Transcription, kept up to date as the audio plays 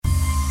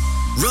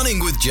Running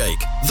with Jake,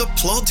 the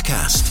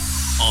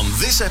Plodcast. On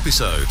this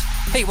episode...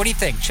 Pete, what do you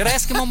think? Should I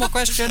ask him one more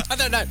question? I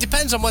don't know. It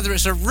depends on whether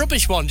it's a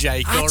rubbish one,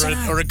 Jake,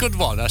 or a good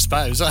one, I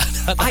suppose. I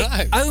don't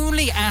know.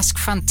 Only ask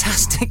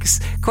fantastic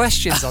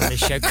questions on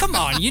this show. Come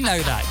on, you know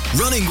that.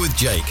 Running with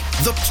Jake,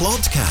 the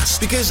Plodcast.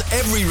 Because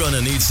every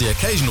runner needs the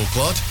occasional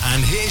plod.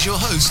 And here's your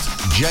host,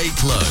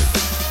 Jake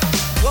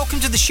Lowe. Welcome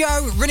to the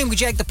show, Running with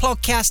Jake, the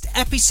Plodcast,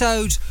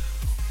 episode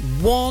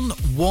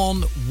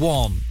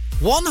 111.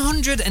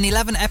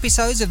 111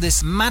 episodes of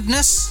this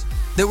madness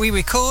that we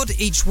record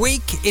each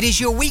week. It is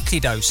your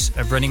weekly dose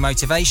of running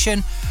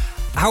motivation.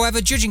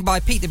 However, judging by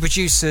Pete, the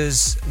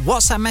producer's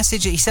WhatsApp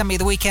message that he sent me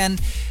the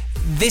weekend,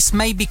 this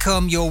may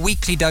become your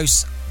weekly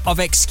dose of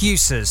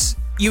excuses.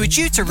 You were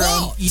due to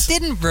run, you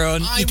didn't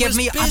run, you gave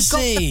me...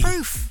 busy.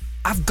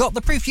 I've got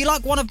the proof. You're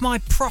like one of my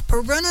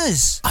proper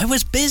runners. I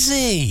was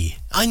busy.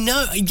 I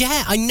know.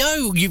 Yeah, I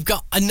know.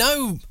 I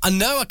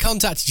know I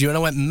contacted you and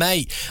I went,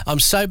 mate, I'm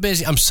so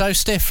busy. I'm so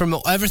stiff from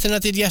everything I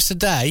did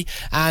yesterday.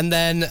 And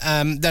then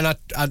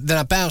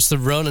I bounced the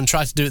run and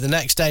tried to do it the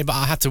next day, but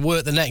I had to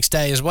work the next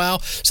day as well.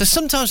 So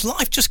sometimes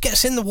life just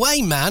gets in the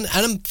way, man.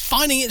 And I'm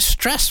finding it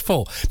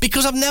stressful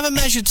because I've never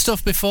measured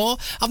stuff before.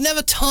 I've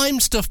never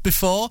timed stuff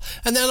before.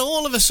 And then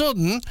all of a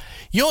sudden,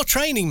 you're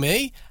training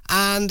me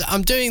and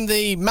I'm doing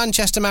the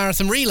Manchester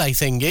Marathon relay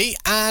thingy,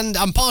 and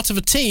I'm part of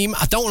a team.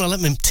 I don't want to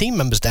let my team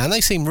members down. They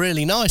seem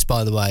really nice,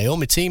 by the way, all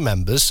my team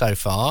members so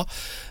far.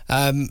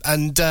 And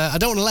I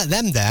don't want to let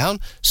them down.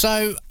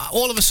 So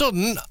all of a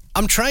sudden,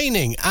 I'm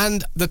training,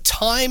 and the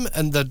time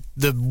and the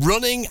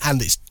running,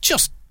 and it's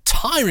just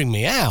tiring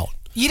me out.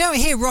 You don't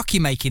hear Rocky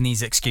making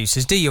these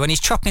excuses, do you? When he's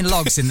chopping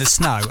logs in the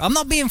snow. I'm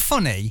not being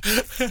funny,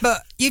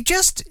 but you've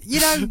just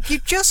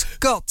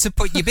got to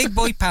put your big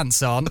boy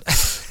pants on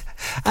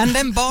and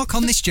embark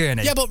on this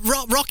journey. Yeah, but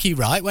Rocky,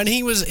 right, when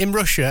he was in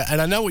Russia,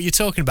 and I know what you're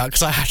talking about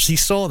because I actually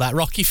saw that,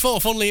 Rocky 4,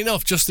 funnily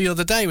enough, just the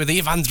other day with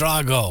Ivan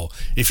Drago.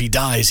 If he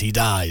dies, he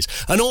dies.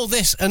 And all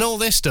this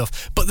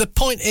stuff. But the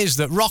point is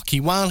that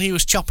Rocky, while he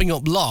was chopping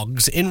up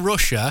logs in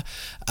Russia,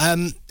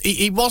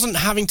 he wasn't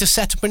having to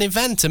set up an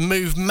event and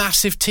move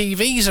massive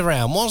TVs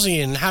around, was he?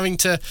 And having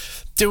to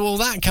do all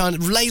that kind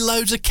of lay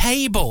loads of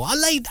cable. I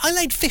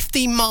laid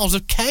 15 miles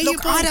of cable.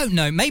 Look, I don't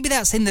know. Maybe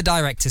that's in the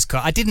director's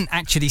cut. I didn't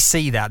actually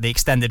see that, the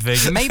extended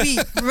version. Maybe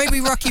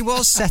Rocky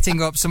was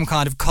setting up some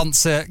kind of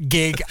concert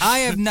gig. I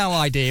have no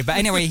idea. But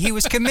anyway, he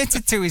was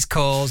committed to his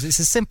cause. It's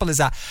as simple as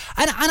that.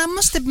 And I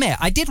must admit,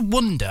 I did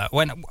wonder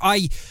when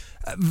I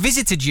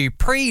visited you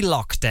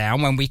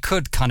pre-lockdown when we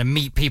could kind of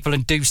meet people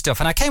and do stuff.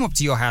 And I came up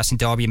to your house in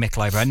Derby and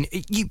and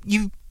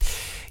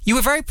you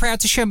were very proud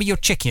to show me your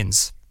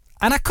chickens.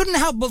 And I couldn't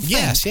help but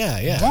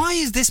think, why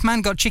has this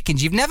man got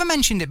chickens? You've never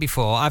mentioned it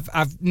before.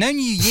 I've known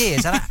you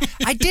years. And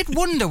I did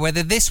wonder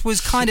whether this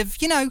was kind of,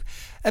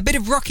 a bit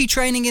of Rocky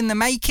training in the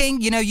making.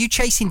 You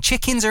chasing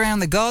chickens around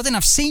the garden.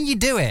 I've seen you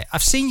do it.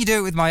 I've seen you do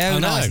it with my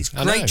own eyes. It's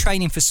great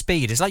training for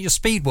speed. It's like your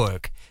speed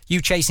work.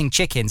 You chasing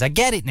chickens. I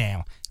get it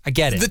now. I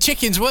get it. The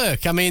chickens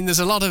work. I mean, there's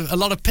a lot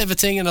of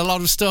pivoting and a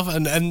lot of stuff,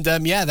 and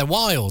they're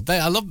wild.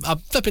 I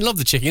flipping love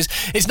the chickens.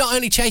 It's not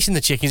only chasing the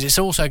chickens; it's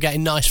also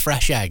getting nice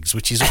fresh eggs,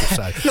 which is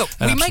also look.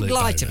 We make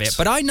light of it,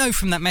 but I know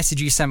from that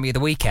message you sent me the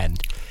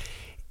weekend,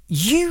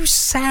 you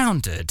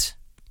sounded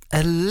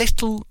a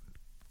little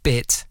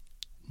bit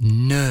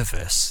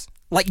nervous.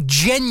 Like,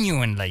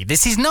 genuinely.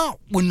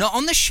 We're not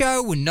on the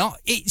show.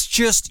 It's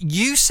just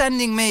you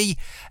sending me,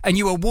 and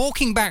you were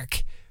walking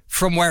back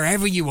from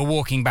wherever you were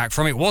walking back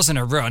from. It wasn't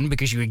a run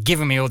because you were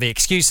giving me all the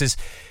excuses,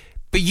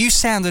 but you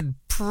sounded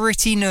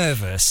pretty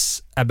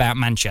nervous about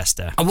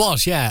Manchester. I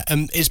was, yeah.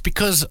 And it's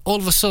because all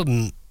of a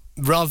sudden,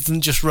 rather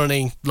than just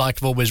running like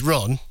I've always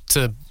run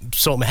to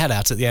sort my head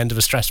out at the end of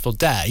a stressful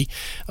day,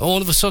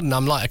 all of a sudden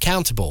I'm like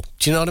accountable.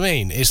 Do you know what I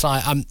mean? It's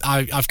like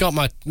I've got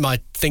my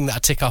thing that I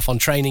tick off on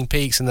Training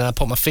Peaks, and then I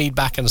put my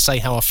feedback and I say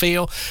how I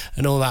feel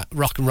and all that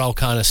rock and roll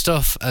kind of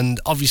stuff. And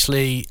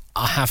obviously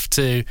I have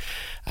to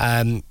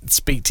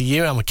speak to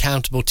you. I'm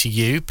accountable to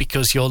you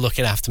because you're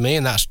looking after me,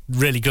 and that's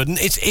really good. And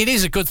it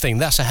is a good thing.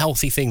 That's a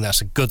healthy thing. That's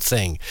a good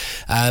thing.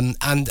 And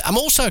I'm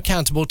also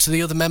accountable to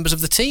the other members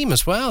of the team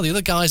as well, the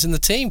other guys in the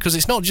team, because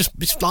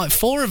it's like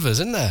 4 of us,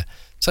 isn't there?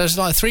 So it's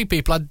like 3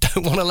 people I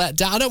don't want to let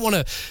down. I don't want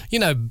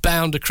to,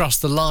 bound across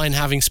the line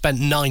having spent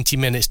 90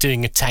 minutes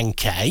doing a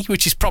 10K,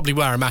 which is probably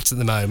where I'm at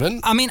the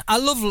moment. I mean, I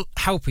love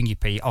helping you,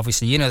 Pete.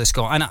 Obviously, you know the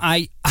score. And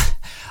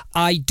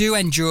I do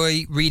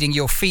enjoy reading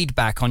your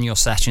feedback on your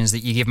sessions that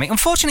you give me.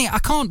 Unfortunately, I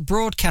can't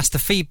broadcast the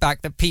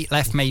feedback that Pete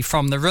left me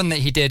from the run that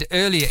he did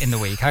earlier in the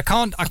week. I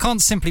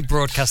can't simply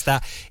broadcast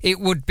that.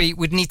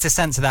 We'd need to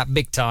censor that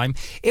big time.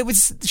 It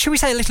was, should we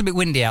say, a little bit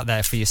windy out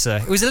there for you, sir?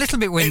 It was a little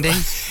bit windy.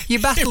 You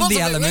battled the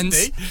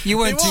elements. You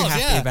weren't too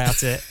happy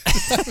about it.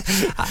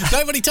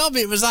 Nobody told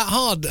me it was that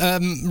hard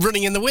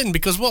running in the wind,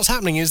 because what's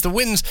happening is the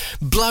wind's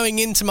blowing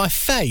into my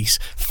face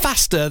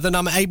faster than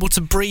I'm able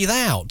to breathe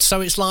out.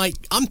 So it's like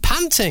I'm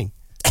panting.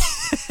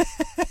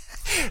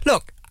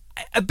 Look,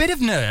 a bit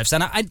of nerves,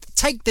 and I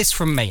take this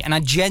from me, and I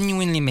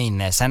genuinely mean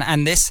this,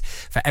 and this,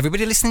 for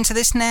everybody listening to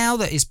this now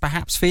that is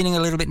perhaps feeling a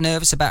little bit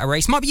nervous about a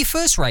race, might be your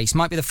first race,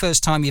 might be the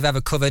first time you've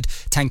ever covered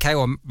 10K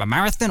or a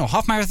marathon or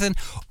half marathon,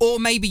 or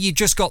maybe you've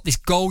just got this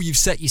goal you've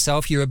set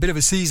yourself, you're a bit of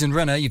a seasoned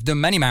runner, you've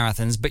done many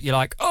marathons, but you're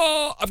like,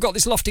 oh, I've got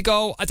this lofty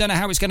goal, I don't know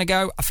how it's going to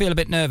go, I feel a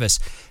bit nervous.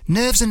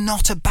 Nerves are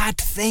not a bad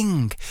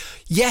thing.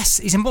 Yes,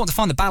 it's important to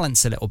find the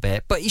balance a little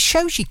bit, but it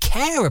shows you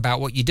care about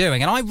what you're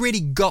doing, and I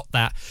really got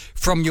that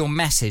from your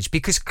message,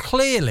 because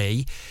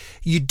clearly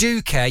you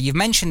do care. You've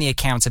mentioned the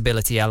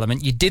accountability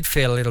element. You did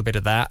feel a little bit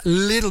of that, a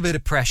little bit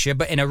of pressure,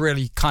 but in a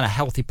really kind of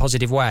healthy,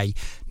 positive way.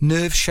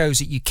 Nerve shows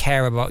that you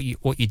care about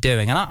what you're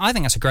doing, and I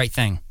think that's a great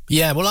thing.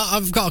 Yeah, well,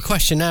 I've got a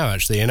question now,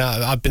 actually, and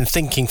I've been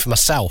thinking for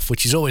myself,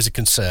 which is always a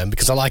concern,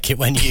 because I like it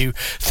when you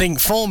think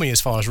for me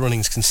as far as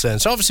running's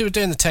concerned. So obviously we're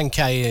doing the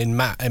 10K in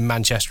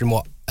Manchester in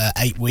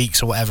 8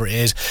 weeks or whatever it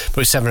is,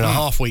 but it's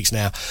 7.5 weeks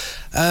now.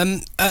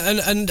 And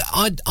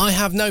I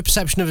have no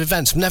perception of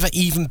events. I've never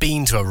even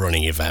been to a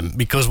running event,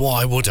 because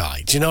why would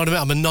I? Do you know what I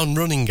mean? I'm a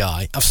non-running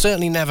guy. I've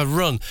certainly never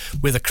run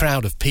with a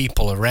crowd of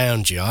people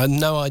around you. I have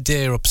no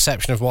idea or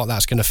perception of what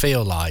that's going to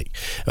feel like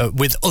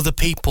with other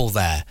people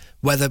there,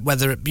 whether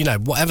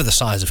whatever the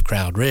size of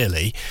crowd,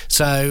 really.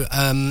 So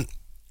am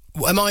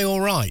I all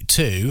right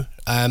to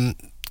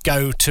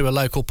go to a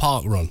local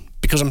park run?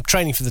 Because I'm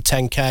training for the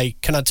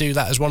 10K, can I do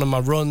that as one of my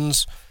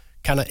runs?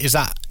 Is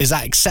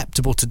that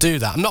acceptable to do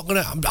that?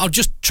 I'll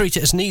just treat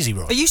it as an easy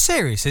run. Are you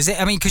serious? Is it?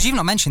 I mean, because you've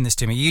not mentioned this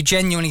to me. Are you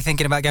genuinely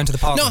thinking about going to the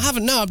park run? No, I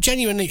haven't. No, I'm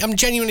genuinely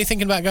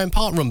thinking about going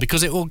park run,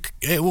 because it will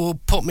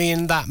put me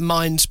in that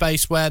mind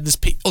space where there's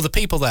other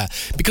people there.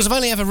 Because I've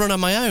only ever run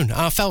on my own.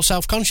 I felt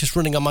self-conscious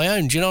running on my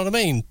own. Do you know what I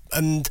mean?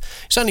 And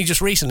it's only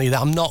just recently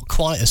that I'm not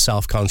quite as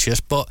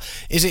self-conscious. But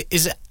is it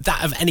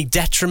that of any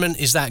detriment?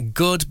 Is that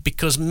good?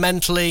 Because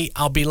mentally,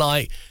 I'll be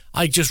like,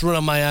 I just run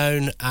on my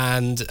own,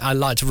 and I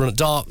like to run at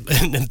dark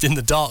in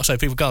the dark so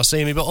people can't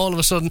see me, but all of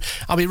a sudden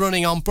I'll be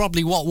running on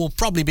probably what will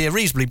probably be a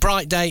reasonably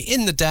bright day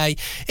in the day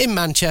in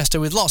Manchester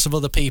with lots of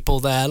other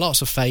people there,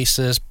 lots of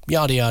faces,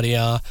 yada yada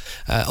yada,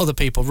 other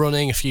people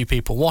running, a few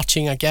people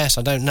watching, I guess.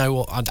 I don't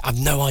know I've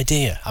no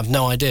idea.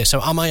 So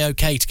am I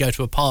okay to go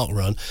to a park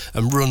run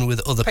and run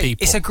with other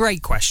people? It's a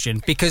great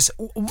question, because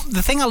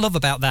the thing I love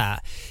about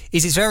that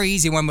is it's very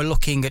easy when we're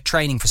looking at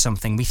training for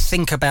something. We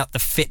think about the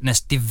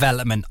fitness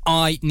development.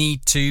 I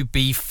need to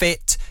be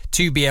fit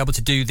to be able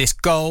to do this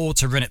goal,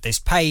 to run at this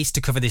pace, to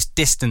cover this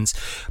distance.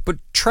 But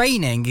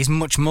training is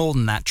much more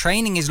than that.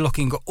 Training is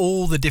looking at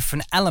all the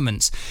different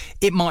elements.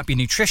 It might be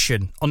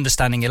nutrition,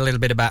 understanding a little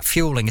bit about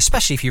fueling,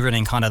 especially if you're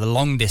running kind of the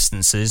long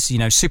distances,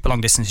 super long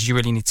distances, you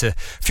really need to,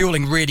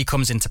 fueling really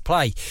comes into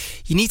play.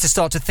 You need to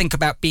start to think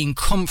about being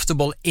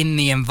comfortable in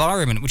the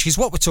environment, which is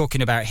what we're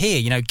talking about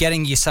here,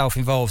 getting yourself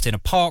involved in a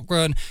park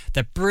run.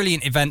 They're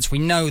brilliant events. We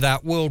know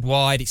that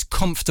worldwide. It's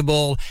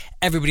comfortable.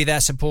 Everybody there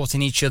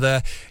supporting each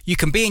other. You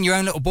can be in your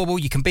own little bubble,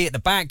 you can be at the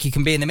back, you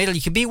can be in the middle,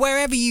 you can be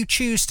wherever you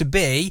choose to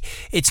be.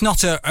 It's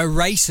not a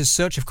race as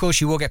such. Of course,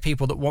 you will get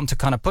people that want to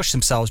kind of push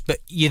themselves, but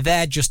you're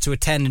there just to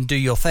attend and do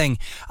your thing.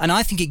 And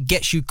I think it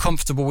gets you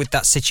comfortable with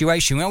that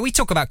situation. Well, we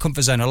talk about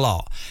comfort zone a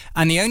lot,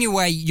 and the only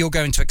way you're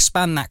going to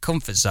expand that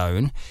comfort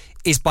zone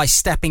is by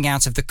stepping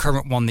out of the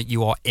current one that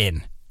you are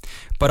in.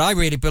 But I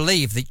really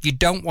believe that you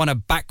don't want to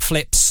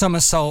backflip,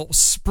 somersault,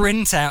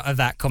 sprint out of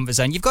that comfort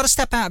zone. You've got to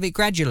step out of it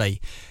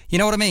gradually. You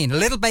know what I mean? A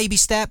little baby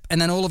step,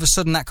 and then all of a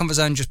sudden that comfort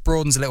zone just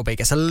broadens a little bit,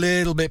 gets a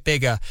little bit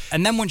bigger.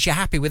 And then once you're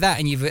happy with that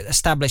and you've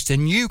established a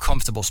new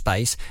comfortable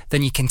space,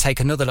 then you can take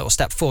another little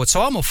step forward.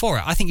 So I'm all for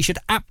it. I think you should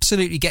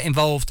absolutely get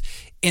involved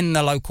in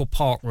the local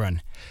park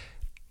run.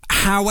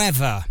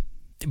 However,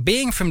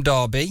 being from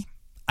Derby,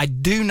 I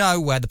do know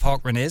where the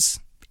park run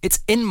is. It's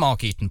in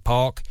Mark Eaton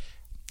Park.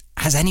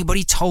 Has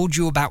anybody told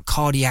you about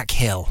Cardiac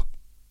Hill?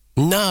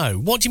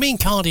 No. What do you mean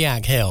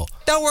Cardiac Hill?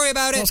 Don't worry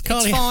about it. It's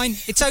fine.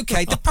 It's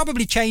okay. They've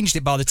probably changed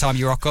it by the time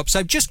you rock up,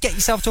 so just get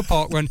yourself to a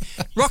park run.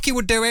 Rocky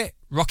would do it.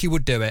 Rocky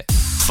would do it.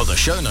 For the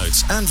show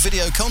notes and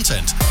video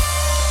content,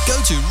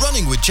 go to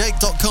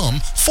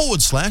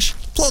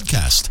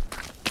runningwithjake.com/podcast.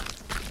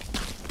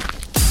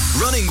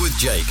 Running with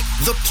Jake,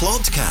 the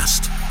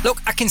Plodcast. Look,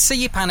 I can see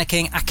you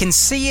panicking. I can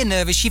see you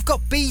nervous. You've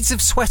got beads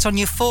of sweat on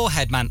your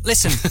forehead, man.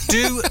 Listen,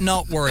 do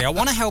not worry. I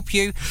want to help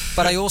you,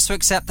 but I also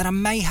accept that I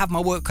may have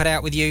my work cut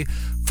out with you.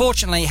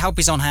 Fortunately, help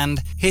is on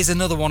hand. Here's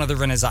another one of the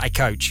runners that I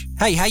coach.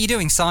 Hey, how you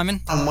doing,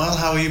 Simon? I'm well.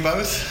 How are you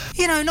both?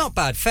 Not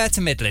bad. Fair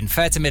to middling.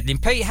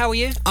 Pete, how are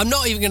you? I'm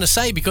not even going to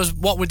say, because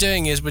what we're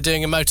doing is we're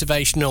doing a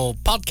motivational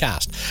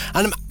podcast,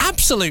 and I'm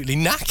absolutely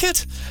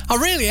knackered. I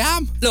really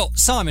am. Look,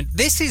 Simon,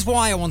 this is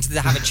why I wanted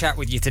to have a chat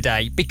with you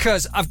today,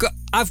 because I've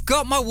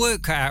got my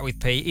work cut out with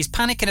Pete. He's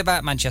panicking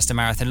about Manchester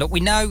Marathon. Look, we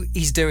know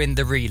he's doing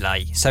the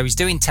relay, so he's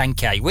doing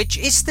 10K, which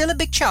is still a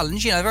big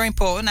challenge, very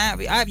important. Out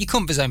of your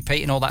comfort zone,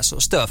 Pete, and all that sort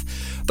of stuff.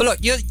 But look,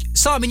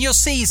 Simon, you're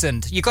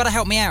seasoned. You've got to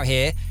help me out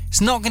here. It's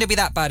not going to be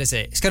that bad, is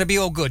it? It's going to be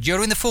all good.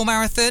 You're in the full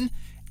marathon,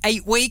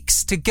 8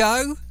 weeks to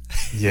go.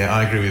 Yeah,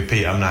 I agree with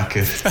Pete. I'm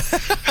knackered.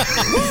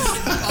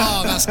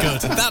 Oh, that's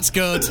good. That's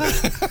good.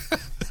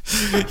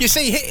 You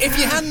see, if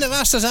you hadn't have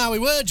asked us how we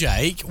were,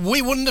 Jake,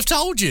 we wouldn't have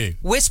told you.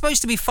 We're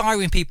supposed to be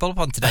firing people up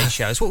on today's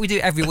show. It's what we do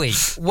every week.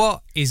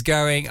 What is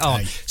going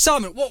on? Hey.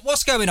 Simon,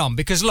 what's going on?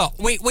 Because, look,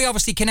 we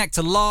obviously connect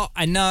a lot.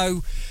 I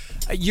know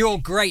your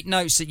great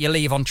notes that you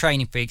leave on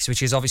Training Peaks,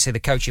 which is obviously the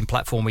coaching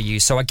platform we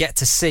use, so I get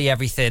to see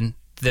everything,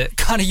 that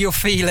kind of your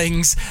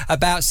feelings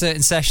about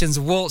certain sessions,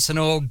 warts and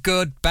all,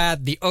 good,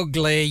 bad, the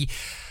ugly.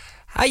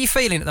 How are you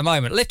feeling at the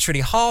moment?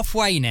 Literally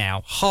halfway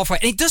now.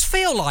 And it does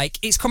feel like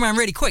it's come around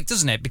really quick,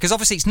 doesn't it? Because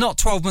obviously it's not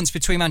 12 months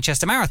between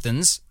Manchester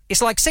Marathons.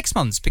 It's like 6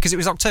 months because it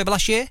was October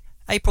last year,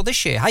 April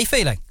this year. How are you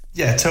feeling?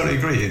 Yeah, totally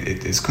agree.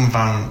 It's come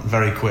down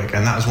very quick,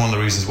 and that was one of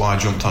the reasons why I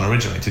jumped on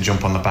originally, to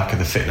jump on the back of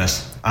the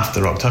fitness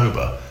after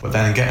October. But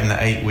then getting the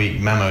 8-week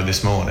memo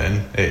this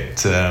morning,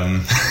 it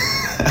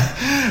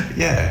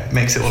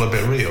makes it all a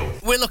bit real.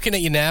 We're looking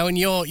at you now, and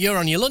you're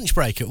on your lunch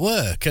break at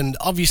work, and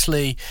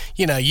obviously,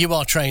 you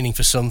are training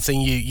for something.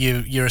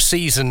 You're a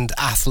seasoned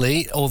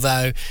athlete,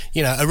 although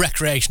a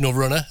recreational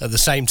runner at the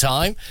same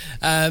time.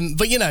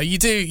 But you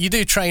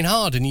do train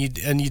hard, and you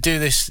do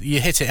this.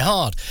 You hit it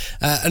hard,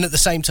 and at the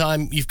same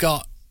time, you've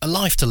got a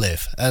life to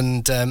live,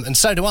 and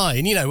so do I.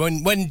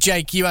 And when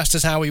Jake, you asked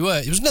us how we were,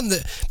 it was nothing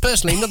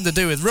to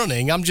do with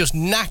running. I'm just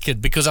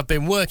knackered because I've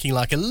been working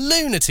like a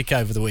lunatic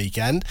over the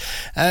weekend,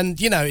 and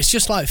it's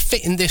just like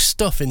fitting this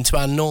stuff into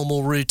our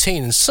normal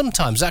routine, and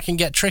sometimes that can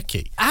get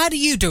tricky. How do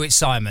you do it,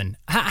 Simon?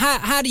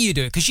 How do you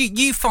do it? Because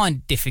you find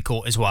it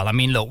difficult as well. I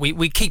mean, look,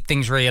 we keep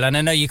things real, and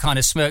I know you kind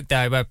of smirked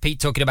there about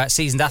Pete talking about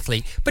seasoned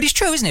athlete, but it's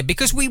true, isn't it?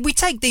 Because we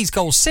take these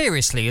goals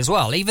seriously as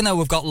well, even though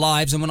we've got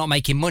lives and we're not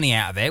making money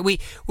out of it. We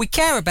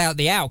care about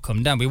the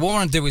outcome, don't we? We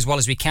want to do as well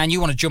as we can.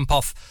 You want to jump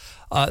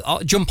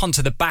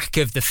onto the back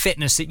of the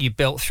fitness that you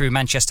built through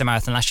Manchester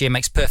Marathon last year.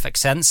 Makes perfect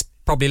sense.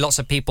 Probably lots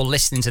of people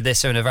listening to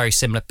this are in a very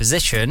similar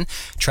position,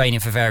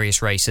 training for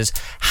various races.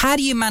 How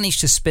do you manage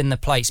to spin the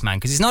plates, man?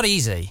 Because it's not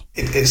easy.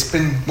 It's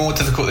been more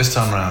difficult this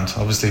time around.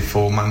 Obviously,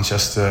 for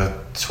Manchester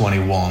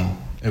 21,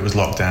 it was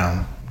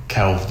lockdown.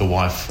 Kel, the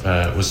wife,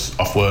 was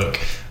off work.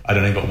 I'd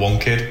only got one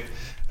kid.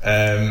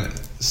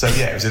 So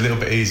it was a little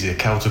bit easier.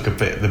 Cal took a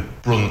bit the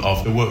brunt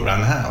of the work around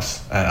the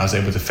house, and I was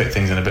able to fit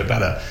things in a bit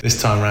better. This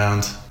time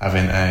round,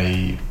 having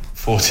a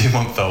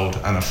 14-month-old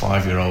and a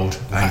 5-year-old,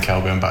 and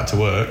Cal going back to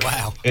work.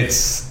 Wow,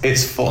 it's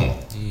fun.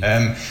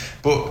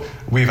 But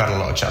we've had a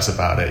lot of chats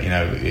about it.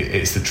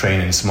 It's the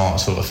training smart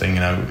sort of thing.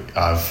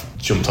 I've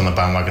jumped on the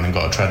bandwagon and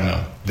got a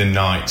treadmill. The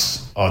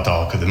nights are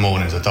darker, the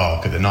mornings are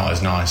darker, they're not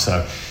as nice.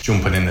 So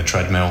jumping in the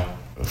treadmill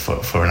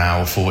for an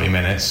hour, 40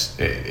 minutes,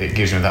 it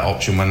gives me that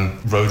option when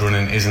road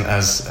running isn't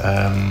as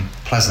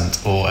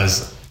pleasant or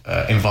as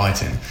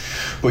inviting.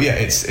 But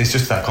it's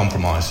just that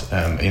compromise.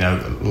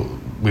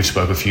 We've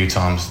spoke a few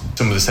times.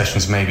 Some of the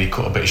sessions may be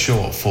cut a bit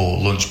short for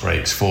lunch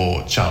breaks,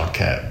 for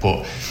childcare,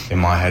 but in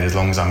my head, as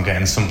long as I'm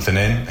getting something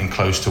in and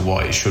close to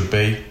what it should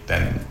be,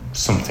 then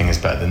something is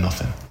better than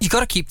nothing. You've got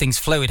to keep things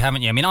fluid,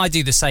 haven't you? I mean, I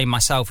do the same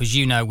myself, as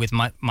you know, with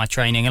my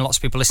training, and lots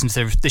of people listen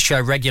to the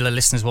show. Regular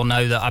listeners will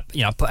know that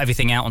I put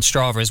everything out on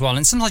Strava as well,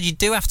 and sometimes you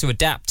do have to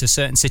adapt to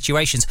certain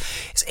situations.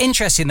 It's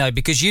interesting though,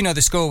 because you know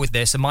the score with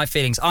this and my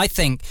feelings. I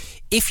think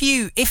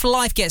if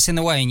life gets in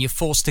the way and you're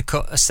forced to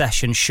cut a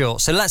session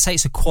short, so let's say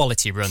it's a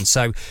quality run,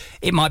 so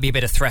it might be a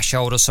bit of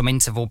threshold or some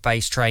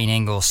interval-based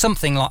training or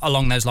something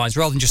along those lines,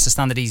 rather than just a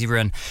standard easy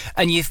run,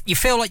 and you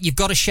feel like you've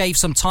got to shave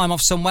some time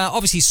off somewhere,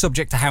 obviously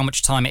subject to how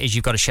much time it is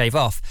you've got to shave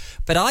off.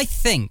 But I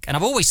think, and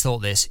I've always thought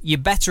this, you're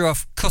better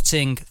off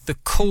cutting the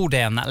cool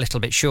down that little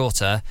bit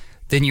shorter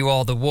than you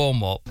are the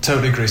warm-up.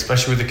 Totally agree,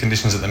 especially with the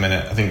conditions at the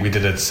minute. I think we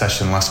did a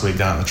session last week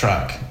down the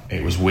track.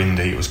 It was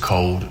windy, it was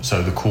cold,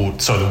 so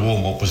the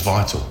warm-up was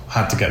vital.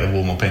 Had to get the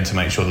warm-up in to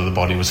make sure that the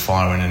body was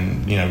firing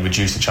and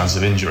reduce the chance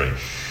of injury.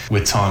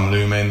 With time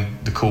looming,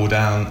 the cool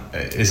down,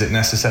 is it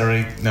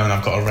necessary? Knowing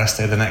I've got a rest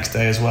day the next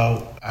day as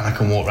well, and I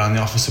can walk around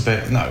the office a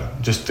bit? No,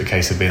 just a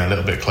case of being a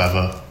little bit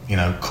clever,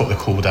 cut the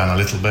cool down a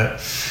little bit,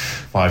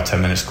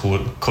 5-10 minutes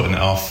cutting it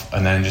off,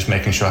 and then just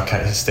making sure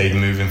I stayed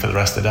moving for the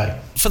rest of the day.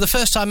 For the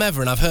first time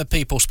ever, and I've heard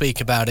people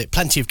speak about it,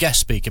 plenty of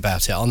guests speak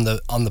about it on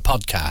the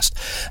podcast,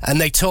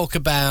 and they talk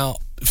about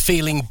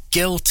feeling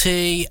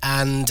guilty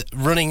and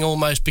running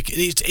almost because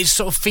it's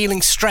sort of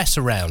feeling stress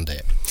around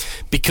it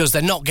because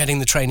they're not getting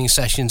the training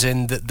sessions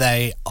in that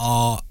they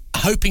are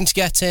hoping to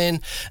get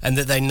in and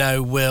that they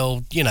know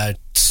will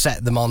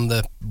set them on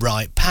the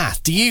right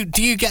path. Do you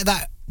get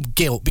that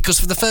guilt?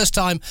 Because for the first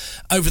time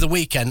over the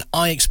weekend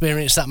I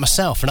experienced that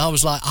myself, and I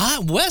was like,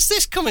 where's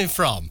this coming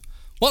from?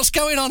 What's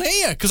going on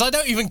here? Because I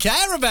don't even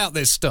care about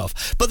this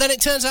stuff. But then it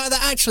turns out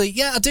that actually,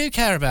 I do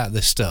care about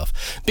this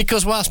stuff.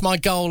 Because whilst my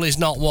goal is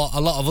not what a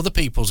lot of other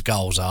people's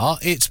goals are,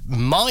 it's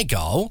my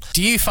goal.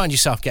 Do you find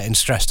yourself getting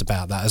stressed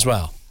about that as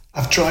well?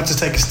 I've tried to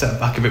take a step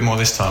back a bit more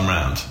this time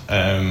round.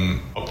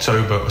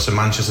 October, so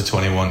Manchester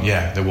 21,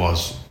 there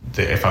was.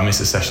 If I miss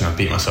a session, I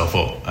beat myself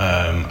up.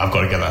 I've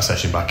got to get that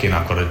session back in.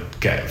 I've got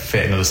to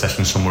fit another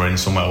session somewhere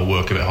or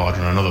work a bit harder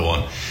on another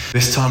one.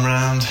 This time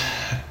round,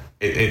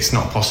 it's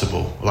not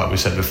possible. Like we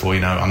said before,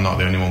 I'm not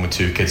the only one with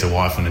 2 kids, a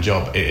wife and a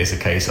job. It is a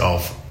case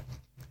of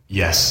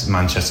yes,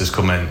 Manchester's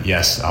coming,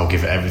 yes, I'll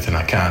give it everything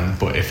I can,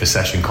 but if a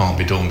session can't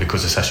be done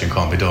because a session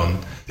can't be done,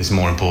 there's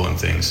more important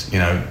things. You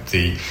know,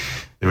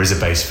 there is a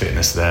base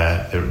fitness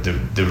there.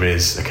 There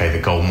is, okay,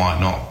 the goal might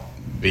not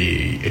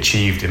be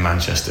achieved in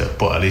Manchester,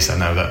 but at least I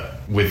know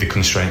that with the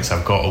constraints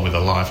I've got, or with the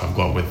life I've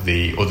got, with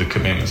the other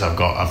commitments I've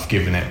got, I've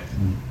given it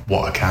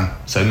what I can.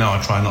 So no,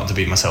 I try not to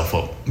beat myself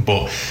up,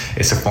 but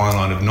it's a fine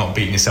line of not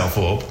beating yourself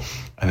up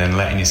and then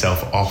letting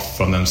yourself off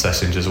from them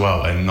sessions as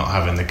well, and not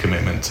having the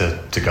commitment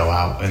to go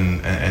out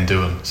and do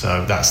them.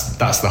 So that's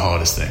the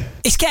hardest thing.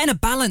 It's getting a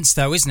balance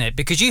though, isn't it?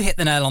 Because you hit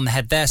the nail on the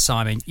head there,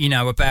 Simon, you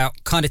know,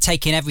 about kind of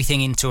taking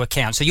everything into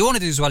account. So you want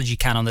to do as well as you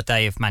can on the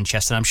day of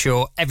Manchester. I'm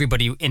sure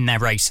everybody in their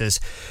races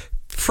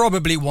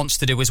probably wants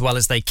to do as well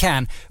as they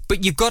can,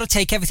 but you've got to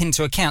take everything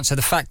into account. So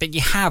the fact that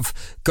you have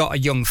got a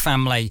young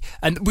family,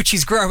 and which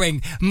is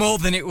growing more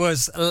than it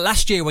was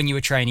last year when you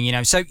were training, you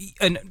know, so,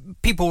 and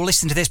people will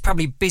listen to this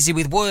probably busy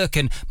with work,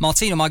 and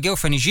Martina, my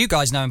girlfriend, as you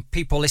guys know, and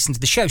people listen to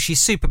the show,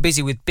 she's super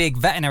busy with big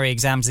veterinary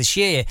exams this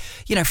year,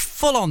 you know,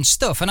 full on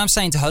stuff. And I'm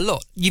saying to her,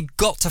 look, you've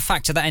got to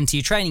factor that into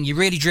your training. You're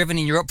really driven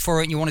and you're up for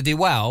it and you want to do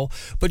well,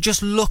 but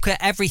just look at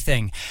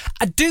everything.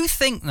 I do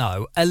think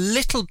though, a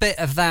little bit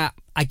of that,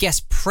 I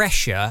guess,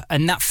 pressure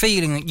and that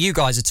feeling that you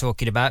guys are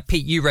talking about.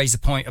 Pete, you raised the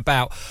point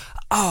about,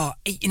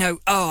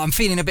 I'm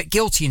feeling a bit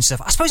guilty and stuff.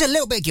 I suppose a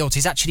little bit guilty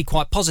is actually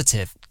quite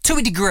positive to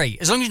a degree,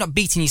 as long as you're not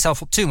beating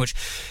yourself up too much.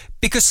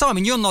 Because,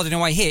 Simon, you're nodding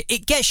away here.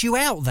 It gets you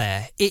out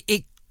there.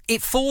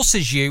 It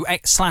forces you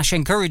 /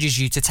 encourages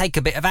you to take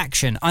a bit of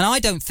action. And I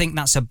don't think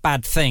that's a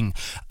bad thing,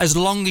 as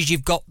long as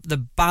you've got the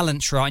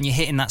balance right and you're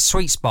hitting that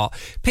sweet spot.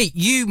 Pete,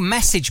 you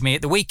messaged me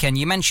at the weekend.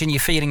 You mentioned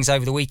your feelings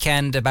over the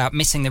weekend about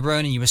missing the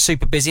run, and you were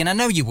super busy. And I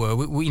know you were.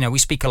 We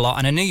speak a lot,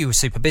 and I knew you were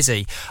super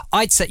busy.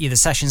 I'd set you the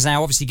sessions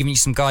now, obviously giving you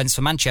some guidance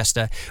for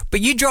Manchester. But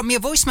you dropped me a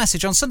voice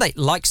message on Sunday,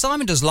 like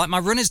Simon does, like my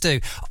runners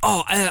do.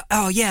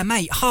 Yeah,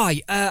 mate,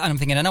 hi. And I'm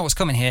thinking, I know what's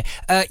coming here.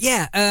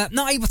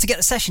 Not able to get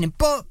the session in,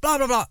 but blah,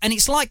 blah, blah. And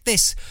it's like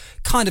this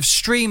kind of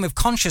stream of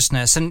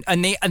consciousness, and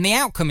the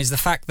outcome is the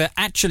fact that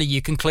actually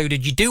you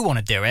concluded you do want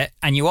to do it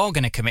and you are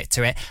going to commit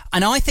to it.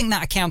 And I think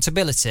that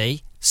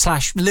accountability /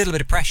 a little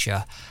bit of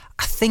pressure,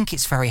 I think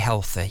it's very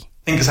healthy.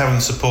 I think it's having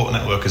a support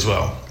network as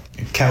well.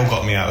 Kel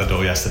got me out the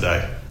door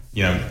yesterday.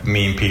 You know,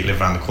 me and Pete live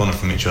around the corner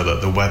from each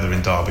other. The weather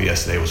in Derby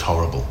yesterday was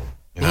horrible.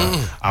 You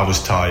know, I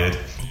was tired.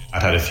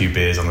 I'd had a few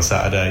beers on the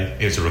Saturday.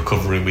 It was a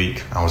recovery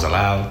week. I was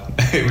allowed.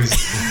 It was...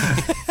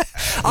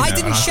 I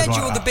didn't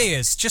schedule the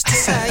beers, just to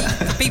say,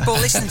 for people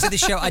listening to the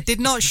show, I did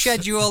not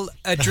schedule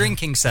a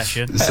drinking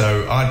session.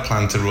 So I'd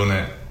planned to run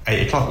at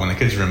 8 o'clock when the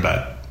kids were in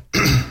bed,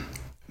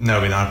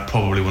 knowing I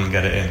probably wouldn't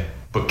get it in.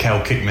 But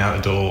Kel kicked me out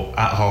the door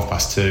at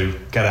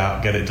 2:30, get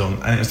out, get it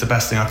done. And it was the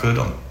best thing I could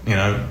have done. You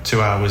know,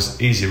 2 hours,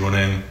 easy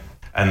running,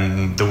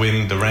 and the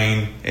wind, the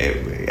rain,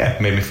 it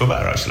made me feel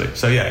better, actually.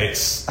 So, yeah,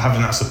 it's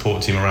having that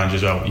support team around you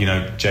as well. You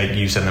know, Jake,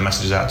 you send the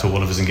messages out to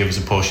all of us and give us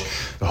a push.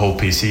 The whole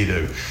PC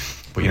do.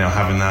 But, you know,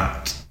 having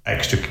that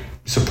extra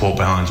support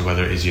behind you,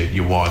 whether it is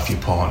your wife,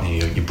 your partner,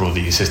 your brother,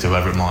 your sister,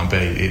 whoever it might be,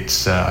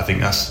 it's I think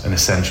that's an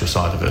essential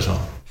side of it as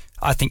well.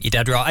 I think you're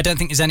dead right. I don't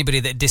think there's anybody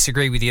that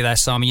disagree with you there,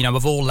 Simon. You know,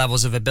 of all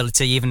levels of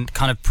ability, even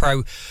kind of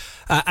pro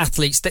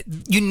athletes, that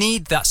you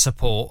need that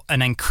support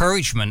and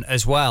encouragement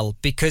as well,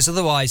 because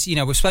otherwise, you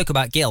know, we've spoke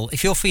about guilt.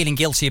 If you're feeling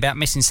guilty about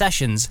missing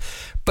sessions,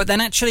 but then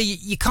actually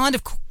you're kind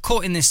of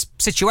caught in this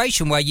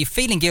situation where you're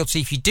feeling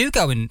guilty if you do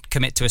go and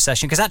commit to a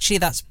session, because actually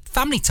that's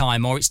family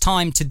time, or it's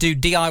time to do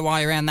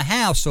DIY around the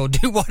house, or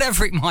do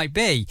whatever it might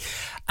be.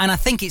 And I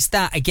think it's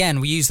that, again,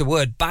 we use the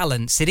word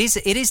balance. It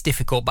is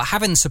difficult, but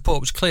having the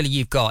support, which clearly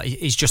you've got,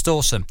 is just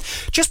awesome.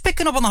 Just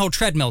picking up on the whole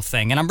treadmill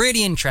thing, and I'm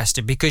really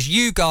interested because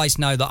you guys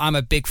know that I'm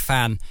a big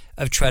fan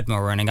of treadmill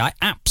running. I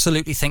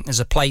absolutely think there's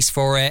a place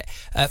for it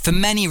for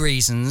many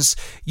reasons.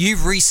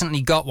 You've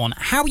recently got one.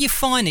 How are you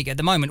finding it at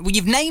the moment? Well,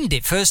 you've named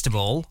it, first of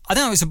all. I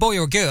don't know if it's a boy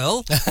or a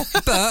girl,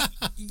 but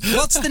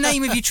what's the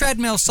name of your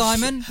treadmill,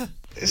 Simon?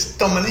 It's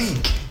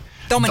Dominique.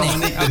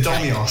 Dominique the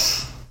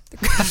Domios.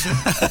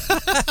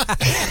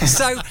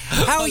 So,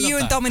 how are you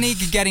and Dominique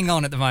getting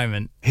on at the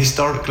moment?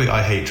 Historically,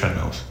 I hate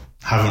treadmills.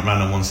 Haven't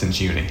ran on one since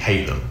uni.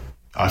 Hate them.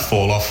 I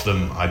fall off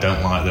them. I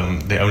don't like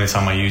them. The only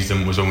time I used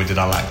them was when we did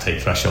our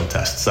lactate threshold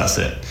tests. That's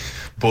it.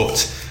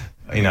 But,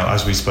 you know,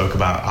 as we spoke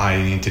about,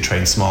 I need to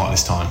train smart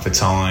this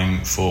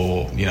time,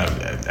 for, you know,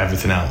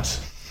 everything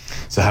else.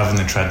 So having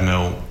the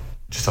treadmill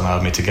just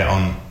allowed me to get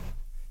on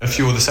a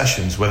few other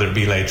sessions, whether it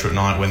be later at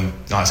night when,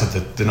 like I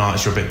said, the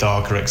nights are a bit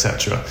darker,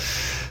 etc.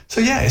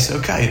 So yeah, it's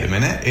okay at the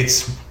minute.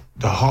 It's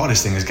the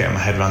hardest thing is getting my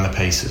head around the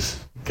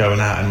paces. Going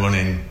out and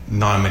running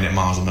 9-minute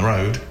miles on the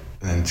road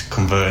and then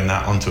converting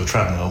that onto a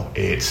treadmill,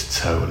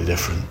 it's totally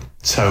different.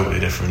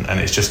 And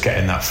it's just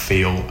getting that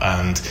feel,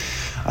 and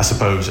I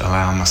suppose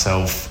allowing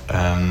myself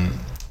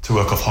to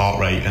work off heart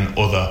rate and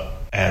other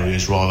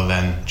areas rather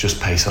than just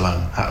pace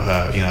alone. Have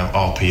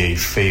RPE,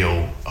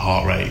 feel,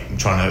 heart rate,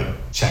 trying to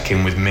check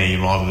in with me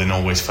rather than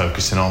always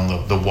focusing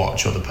on the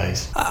watch or the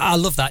pace. I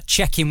love that,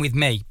 check in with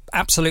me.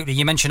 Absolutely.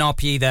 You mentioned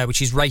RPE there,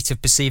 which is rate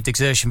of perceived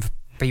exertion.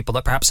 For people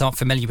that perhaps aren't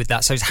familiar with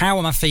that. So it's how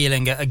am I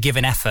feeling at a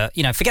given effort?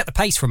 You know, forget the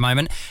pace for a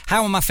moment.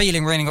 How am I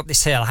feeling running up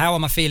this hill? How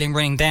am I feeling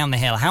running down the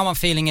hill? How am I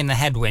feeling in the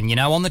headwind, you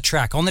know, on the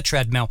track, on the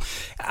treadmill?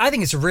 I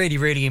think it's really,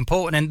 really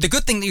important. And the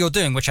good thing that you're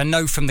doing, which I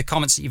know from the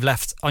comments that you've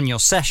left on your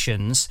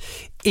sessions,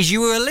 is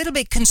you were a little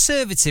bit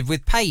conservative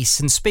with pace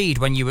and speed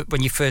when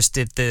you first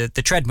did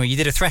the treadmill. You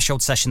did a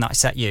threshold session that I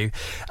set you.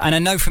 And I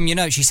know from your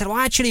notes, you said, well,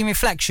 actually, in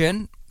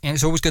reflection,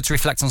 it's always good to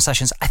reflect on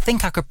sessions. I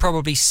think I could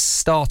probably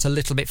start a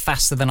little bit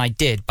faster than I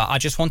did, but I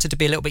just wanted to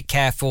be a little bit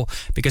careful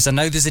because I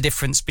know there's a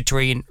difference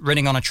between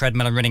running on a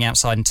treadmill and running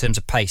outside in terms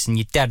of pace, and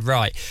you're dead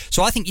right.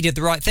 So I think you did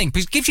the right thing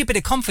because it gives you a bit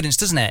of confidence,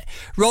 doesn't it?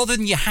 Rather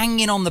than you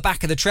hanging on the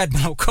back of the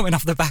treadmill, coming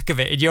off the back of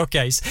it in your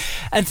case,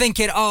 and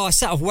thinking, oh, I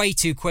set off way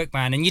too quick,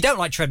 man. And you don't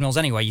like treadmills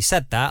anyway. You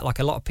said that, like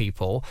a lot of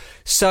people.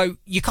 So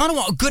you kind of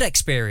want a good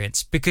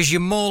experience because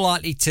you're more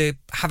likely to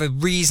have a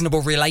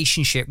reasonable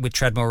relationship with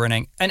treadmill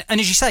running. And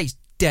as you say,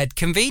 dead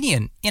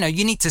convenient. You know,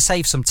 you need to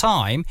save some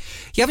time.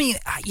 You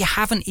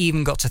haven't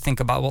even got to think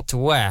about what to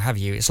wear, have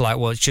you? It's like,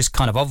 well, it's just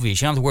kind of obvious.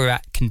 You don't have to worry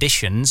about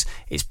conditions.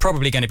 It's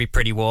probably going to be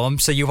pretty warm,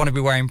 so you want to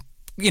be wearing,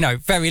 you know,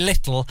 very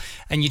little,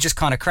 and you just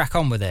kind of crack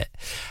on with it.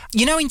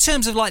 You know, in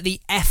terms of like the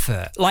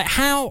effort, like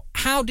how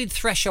did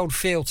threshold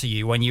feel to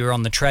you when you were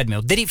on the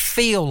treadmill? Did it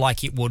feel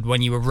like it would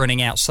when you were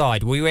running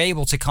outside? Were you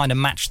able to kind of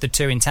match the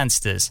two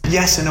intensities?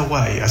 Yes, in a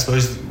way. I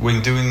suppose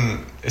when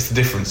doing, it's the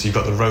difference. You've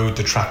got the road,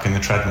 the track, and the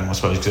treadmill. I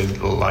suppose,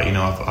 like, you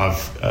know, I've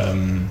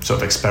sort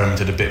of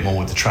experimented a bit more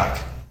with the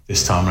track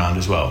this time around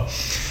as well.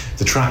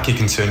 The track, you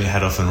can turn your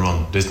head off and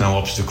run. There's no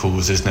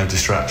obstacles, there's no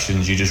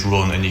distractions. You just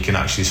run and you can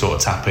actually sort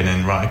of tap in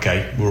and, right,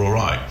 okay, we're all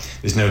right.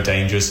 There's no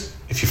dangers.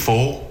 If you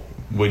fall,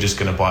 we're just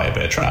going to buy a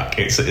bit of track.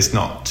 It's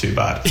not too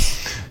bad.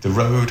 The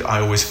road, I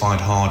always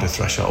find harder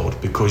threshold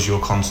because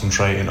you're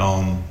concentrating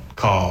on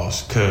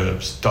cars,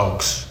 curbs,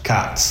 dogs,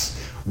 cats,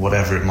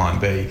 whatever it might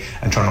be,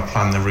 and trying to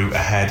plan the route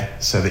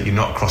ahead so that you're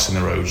not crossing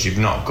the roads. You've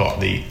not got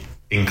the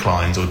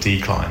inclines or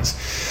declines.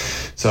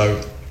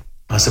 So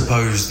I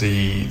suppose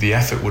the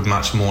effort would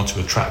match more to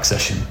a track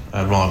session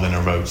rather than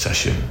a road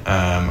session,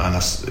 and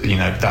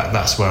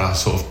that's where I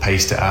sort of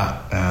paced it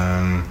at.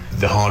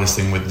 The hardest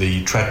thing with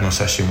the treadmill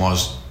session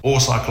was, or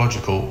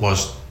psychological,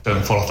 was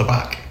don't fall off the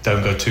back,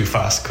 don't go too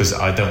fast because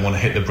I don't want to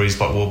hit the breeze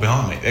block wall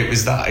behind me. It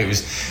was that.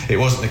 It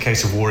wasn't a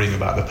case of worrying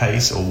about the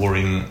pace or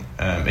worrying.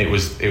 It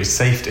was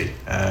safety.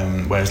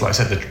 Whereas, like I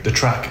said, the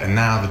track and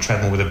now the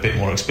treadmill with a bit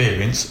more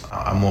experience,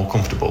 I'm more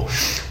comfortable.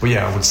 But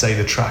yeah, I would say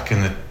the track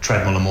and the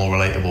treadmill are more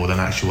relatable than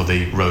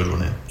the road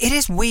running. It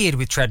is weird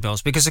with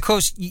treadmills because, of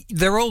course,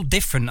 they're all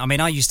different. I mean,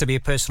 I used to be a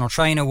personal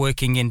trainer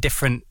working in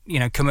different,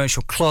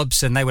 commercial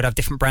clubs, and they would have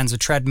different brands of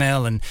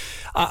treadmill, and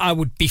I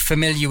would be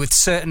familiar with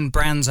certain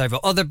brands over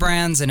other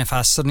brands, and if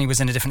I suddenly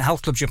was in a different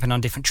health club jumping on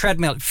a different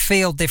treadmill, it'd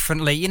feel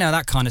differently,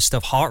 that kind of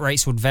stuff. Heart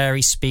rates would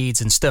vary, speeds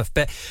and stuff.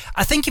 But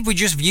I think if we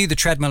just view the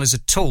treadmill as a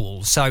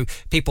tool, so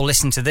people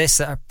listen to this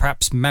that are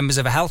perhaps members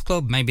of a health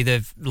club, maybe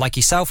they've, like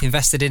yourself,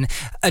 invested in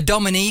a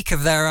Dominique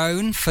of their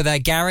own for their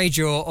garage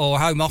or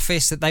home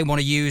office that they want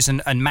to use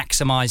and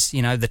maximise,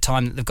 the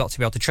time that they've got to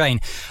be able to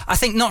train. I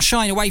think not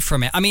shying away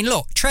from it. I mean,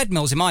 look,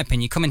 treadmills, in my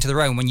opinion, come into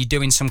their own when you're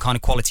doing some kind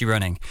of quality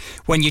running,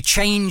 when you're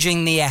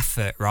changing the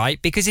effort,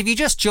 right? Because if you're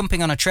just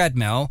jumping on a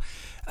treadmill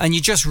and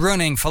you're just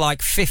running for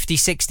like 50,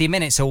 60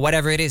 minutes or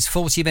whatever it is,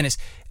 40 minutes,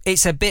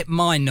 it's a bit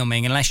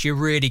mind-numbing unless you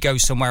really go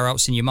somewhere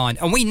else in your mind.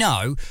 And we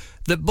know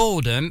that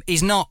boredom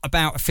is not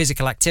about a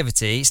physical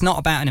activity. It's not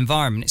about an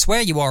environment. It's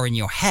where you are in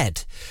your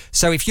head.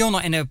 So if you're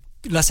not in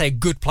let's say, a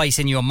good place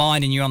in your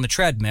mind and you're on the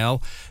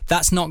treadmill,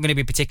 that's not going to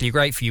be particularly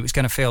great for you. It's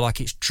going to feel like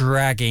it's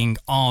dragging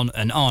on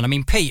and on. I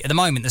mean, Pete, at the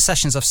moment, the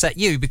sessions I've set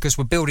you, because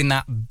we're building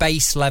that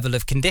base level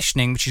of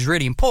conditioning, which is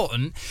really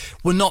important,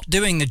 we're not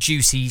doing the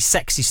juicy,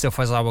 sexy stuff,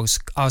 as I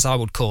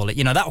would call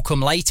it. That will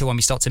come later when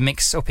we start to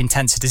mix up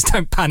intensities.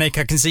 Don't panic.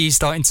 I can see you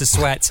starting to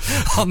sweat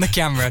on the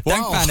camera. Wow.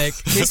 Don't panic.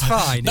 It's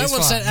fine. No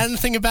one said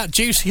anything about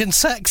juicy and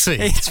sexy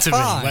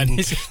to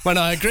me when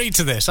I agreed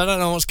to this. I don't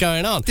know what's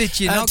going on. Did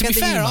you not get the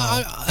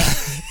email?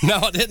 No,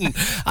 I didn't.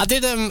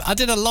 I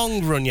did a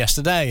long run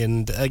yesterday,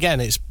 and again,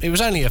 it was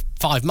only a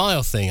 5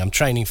 mile thing. I'm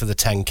training for the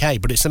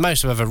 10K, but it's the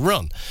most I've ever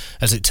run,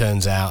 as it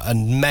turns out,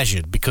 and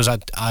measured, because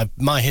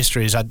my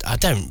history is I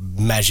don't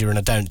measure and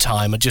I don't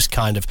time. I just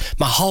kind of,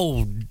 my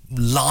whole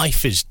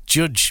life is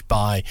judged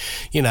by,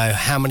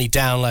 how many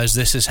downloads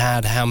this has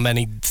had, how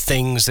many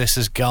things this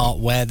has got,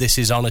 where this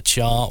is on a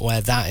chart,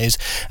 where that is,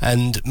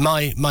 and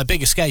my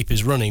big escape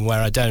is running,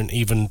 where I don't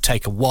even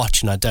take a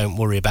watch and I don't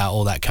worry about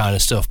all that kind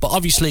of stuff. But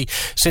obviously,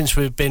 since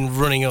we've been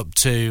running up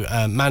to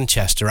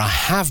Manchester, I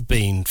have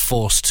been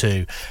forced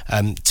to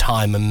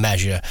time and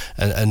measure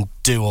and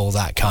do all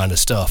that kind of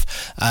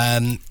stuff.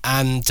 And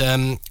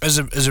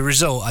as a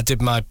result, I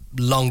did my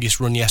longest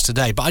run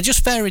yesterday, but I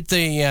just varied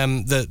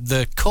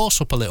the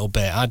course up a little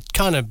bit. I'd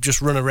kind of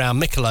just run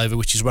around Mickleover,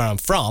 which is where I'm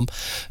from,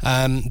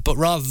 but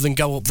rather than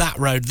go up that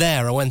road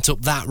there, I went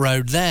up that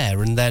road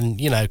there, and then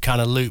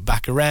kind of loop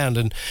back around.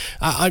 And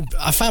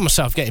I found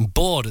myself getting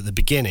bored at the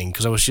beginning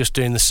because I was just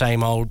doing the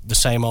same old.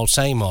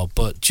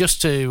 But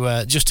just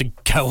to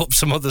go up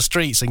some other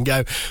streets and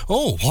go,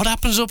 oh, what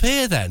happens up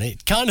here then?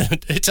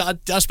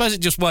 I suppose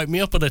it just woke me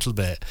up a little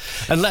bit.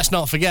 And let's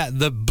not forget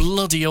the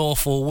bloody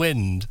awful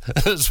wind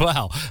as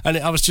well. And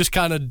I was just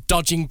kind of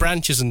dodging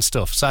branches and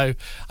stuff, so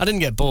I didn't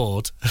get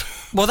bored.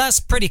 Well, that's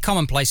pretty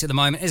commonplace at the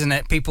moment, isn't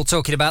it? People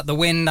talking about the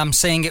wind. I'm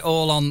seeing it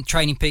all on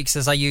Training Peaks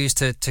as I use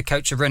to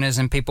coach the runners,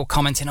 and people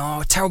commenting,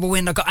 oh, terrible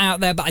wind, I got out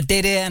there, but I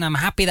did it, and I'm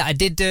happy that I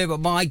did do it, but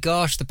my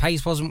gosh, the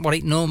pace wasn't what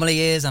it normally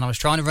is, and I was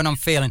trying to run on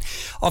feeling.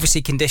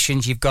 Obviously,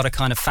 conditions, you've got to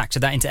kind of factor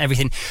that into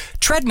everything.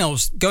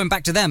 Treadmills, going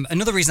back to them,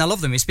 another reason I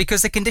love them is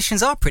because the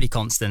conditions are pretty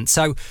constant.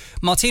 So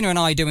Martina and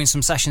I are doing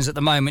some sessions at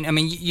the moment. I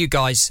mean, you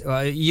guys,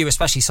 you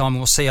especially, Simon,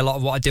 will see a lot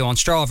of what I do on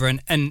Strava,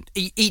 and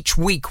each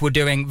week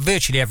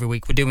virtually every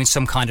week, we're doing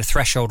some kind of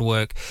threshold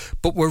work,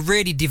 but we're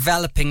really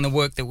developing the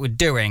work that we're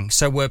doing.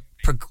 So we're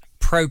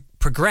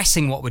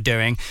progressing what we're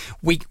doing.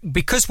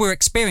 Because we're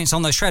experienced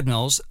on those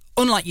treadmills,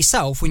 unlike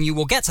yourself, when you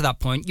will get to that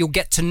point, you'll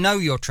get to know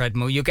your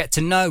treadmill, you'll get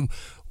to know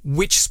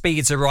which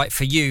speeds are right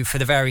for you for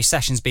the various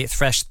sessions, be it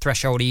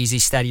threshold, easy,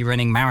 steady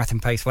running,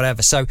 marathon pace,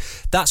 whatever. So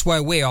that's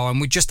where we are,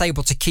 and we're just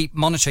able to keep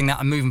monitoring that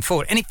and moving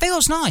forward. And it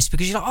feels nice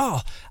because you're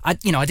like, I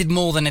did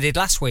more than I did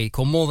last week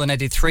or more than I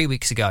did 3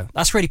 weeks ago.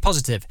 That's really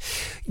positive.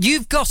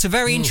 You've got a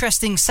very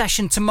interesting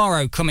session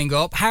tomorrow coming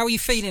up. How are you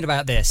feeling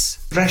about this?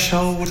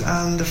 Threshold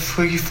and the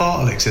free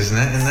fartleks, isn't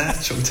it? In there,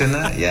 chucked in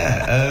there,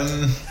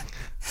 yeah.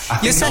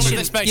 Your session,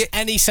 this makes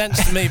any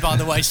sense to me, by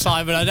the way,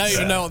 Simon. I don't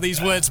even know what these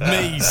words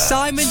mean.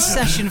 Simon's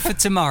session for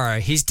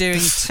tomorrow, he's doing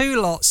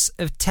 2 lots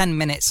of 10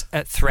 minutes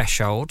at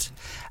threshold,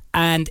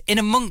 and in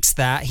amongst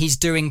that, he's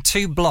doing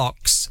 2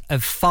 blocks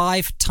of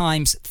 5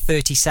 times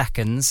 30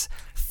 seconds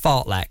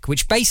fartlek,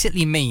 which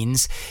basically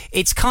means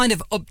it's kind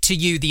of up to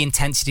you the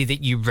intensity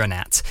that you run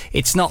at.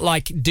 It's not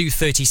like do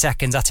 30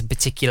 seconds at a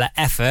particular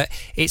effort.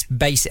 It's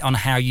based on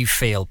how you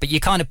feel, but you're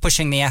kind of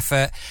pushing the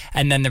effort,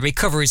 and then the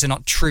recoveries are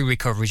not true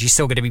recoveries. You're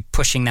still going to be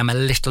pushing them a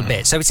little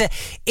bit. So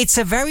it's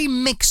a very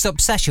mixed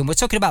up session. We're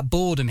talking about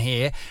boredom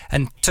here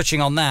and touching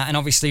on that, and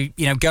obviously,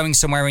 going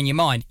somewhere in your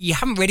mind. You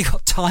haven't really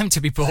got time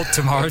to be bored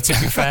tomorrow, to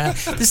be fair.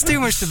 There's too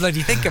much to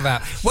bloody think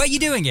about. Where are you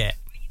doing it?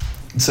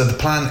 So the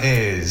plan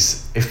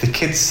is, if the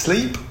kids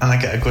sleep and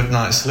I get a good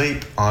night's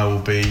sleep, I will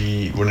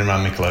be running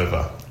around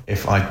Mickleover.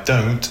 If I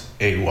don't,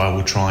 I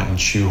will try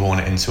and shoehorn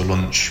it into a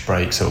lunch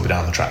break, so it'll be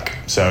down the track.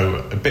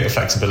 So a bit of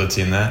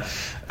flexibility in there.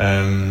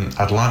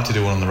 I'd like to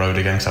do one on the road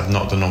again, because I've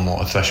not done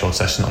a threshold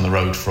session on the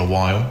road for a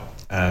while.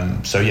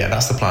 So yeah,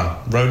 that's the plan.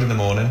 Road in the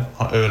morning,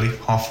 early,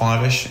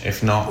 5:30ish.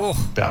 If not,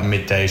 about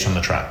midday-ish on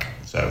the track.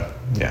 So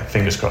yeah,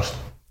 fingers crossed.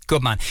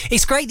 Good man.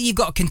 It's great that you've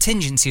got a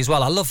contingency as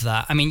well. I love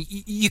that. I mean,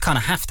 you kind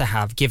of have to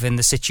have, given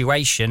the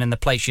situation and the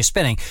place you're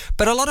spinning.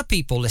 But a lot of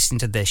people listening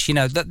to this,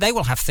 that they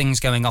will have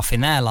things going off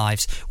in their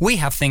lives. We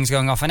have things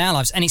going off in our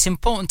lives. And it's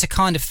important to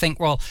kind of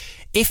think, well,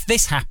 if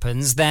this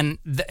happens, then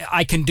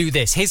I can do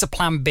this. Here's a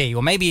plan B,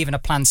 or maybe even a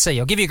plan C.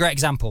 I'll give you a great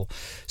example.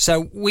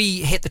 So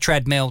we hit the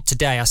treadmill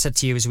today. I said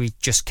to you as we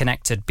just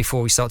connected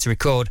before we start to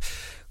record,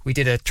 we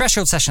did a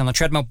threshold session on the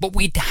treadmill, but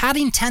we had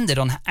intended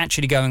on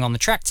actually going on the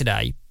track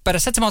today. But I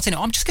said to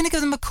Martina, I'm just going to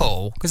give them a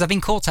call, because I've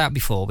been caught out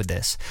before with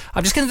this.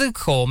 I'm just going to do a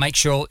call, make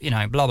sure,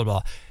 blah, blah,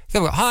 blah.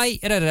 Go, hi,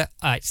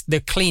 they're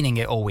cleaning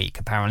it all week,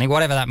 apparently.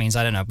 Whatever that means,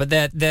 I don't know. But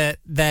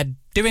they're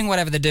doing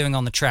whatever they're doing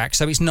on the track,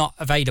 so it's not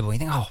available. You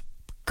think, oh,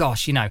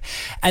 gosh,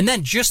 And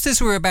then just as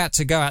we were about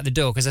to go out the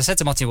door, because I said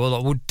to Martin, well,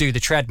 look, we'll do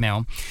the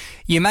treadmill.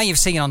 You may have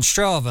seen on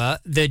Strava,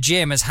 the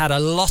gym has had a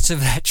lot of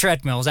their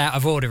treadmills out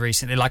of order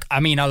recently.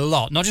 A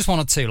lot, not just 1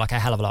 or 2, like a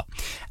hell of a lot.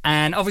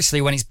 And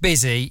obviously when it's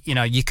busy,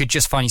 you could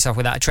just find yourself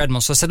without a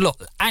treadmill. So I said,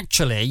 look,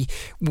 actually,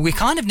 we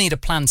kind of need a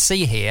plan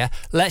C here.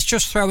 Let's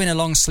just throw in a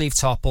long sleeve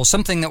top or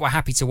something that we're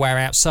happy to wear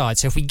outside.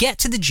 So if we get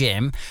to the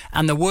gym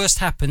and the worst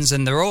happens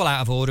and they're all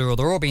out of order or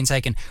they're all being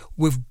taken,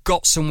 we've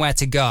got somewhere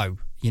to go.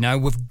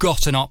 We've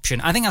got an option.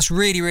 I think that's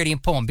really, really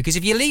important, because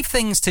if you leave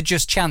things to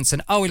just chance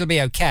and, it'll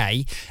be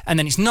okay, and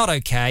then it's not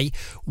okay,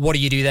 what do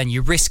you do then?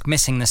 You risk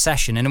missing the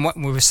session. And what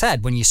we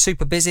said, when you're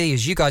super busy,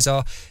 as you guys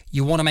are,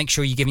 you want to make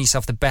sure you're giving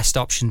yourself the best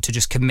option to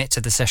just commit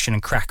to the session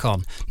and crack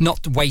on,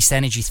 not waste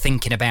energy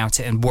thinking about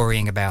it and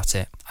worrying about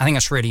it. I think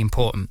that's really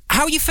important.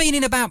 How are you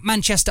feeling about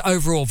Manchester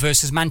overall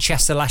versus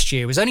Manchester last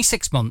year? It was only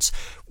 6 months.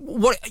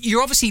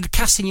 You're obviously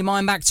casting your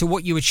mind back to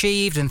what you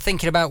achieved and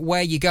thinking about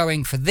where you're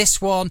going for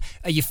this one.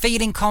 Are you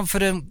feeling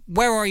confident?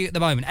 Where are you at the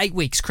moment? 8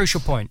 weeks,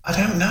 crucial point. I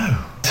don't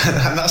know.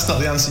 That's not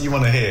the answer you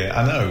want to hear,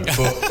 I know.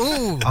 But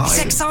ooh,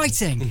 it's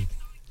exciting.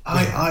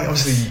 I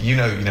obviously,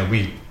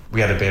 we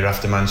had a beer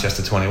after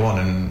Manchester 21,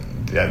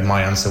 and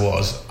my answer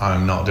was,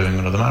 I'm not doing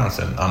another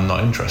marathon. I'm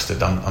not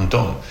interested. I'm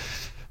done.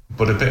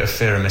 but a bit of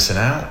fear of missing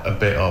out, a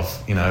bit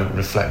of,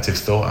 reflective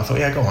thought. I thought,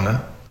 yeah, go on then.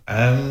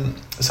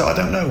 So I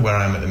don't know where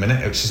I am at the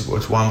minute, which is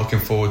why I'm looking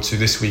forward to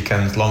this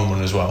weekend's long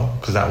run as well,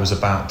 because that was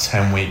about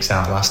 10 weeks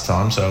out last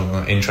time,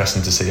 so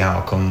interesting to see how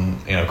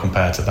I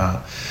compare to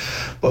that.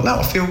 But no,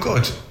 I feel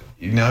good.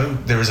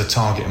 There is a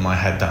target in my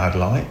head that I'd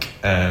like.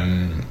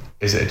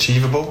 Is it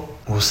achievable?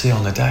 We'll see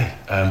on the day.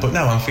 But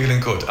no, I'm feeling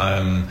good.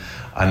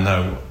 I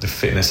know the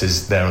fitness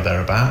is there or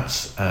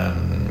thereabouts.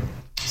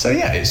 So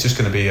yeah, it's just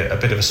going to be a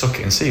bit of a suck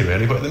it and see,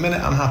 really. But at the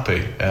minute, I'm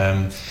happy.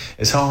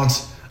 It's hard.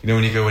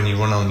 When you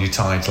run on your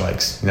tired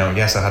legs,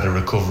 yes, I had a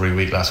recovery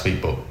week last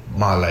week, but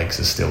my legs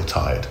are still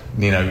tired.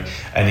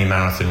 Any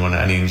marathon runner,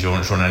 any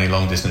endurance runner, any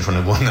long distance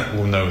runner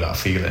will know that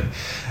feeling.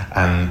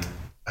 And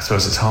I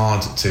suppose it's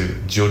hard to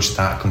judge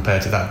that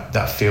compared to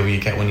that feel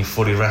you get when you're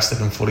fully rested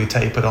and fully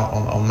tapered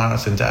on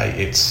marathon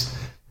day.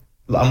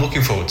 I'm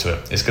looking forward to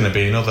it. It's going to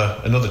be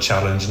another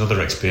challenge, another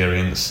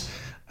experience.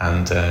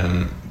 And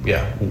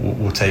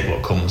we'll take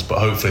what comes. But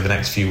hopefully the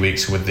next few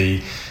weeks with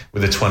the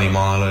 20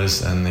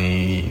 milers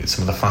and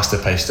some of the faster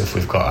pace stuff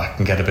we've got, I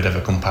can get a bit of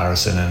a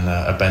comparison and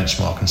a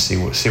benchmark and see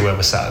where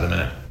we're sat at the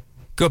minute.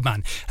 Good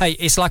man. Hey,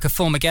 it's like a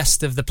former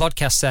guest of the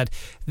podcast said,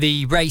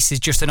 the race is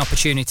just an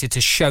opportunity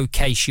to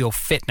showcase your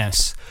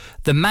fitness.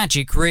 The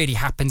magic really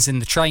happens in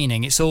the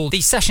training. It's all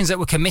these sessions that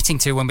we're committing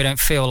to when we don't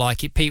feel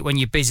like it, Pete, when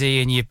you're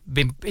busy and you've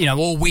been,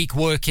 all week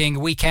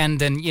working,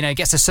 weekend, and, it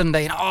gets to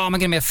Sunday and, am I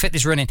going to be able to fit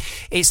this running?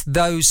 It's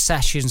those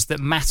sessions that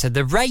matter.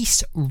 The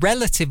race,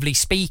 relatively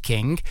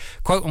speaking,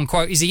 quote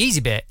unquote, is the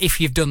easy bit if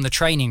you've done the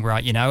training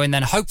right, and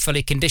then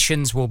hopefully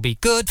conditions will be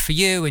good for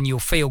you and you'll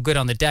feel good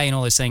on the day and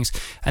all those things,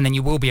 and then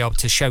you will be able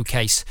to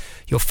showcase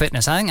your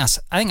fitness. I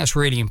think that's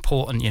really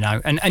important,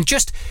 and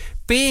just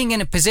being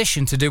in a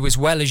position to do as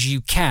well as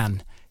you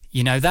can,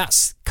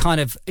 that's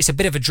kind of, it's a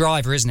bit of a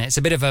driver, isn't it?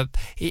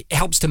 It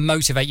helps to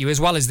motivate you as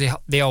well as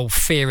the old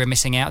fear of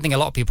missing out. I think a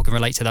lot of people can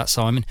relate to that,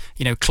 Simon.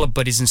 Club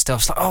buddies and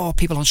stuff. It's like,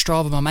 people on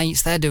Strava, my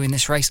mates, they're doing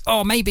this race.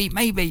 Oh, maybe.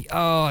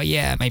 Oh,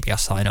 yeah, maybe I'll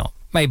sign up.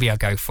 Maybe I'll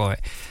go for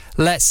it.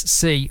 Let's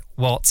see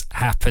what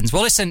happens.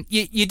 Well, listen,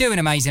 you're doing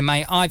amazing,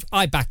 mate.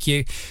 I back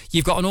you.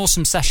 You've got an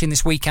awesome session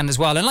this weekend as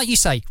well. And like you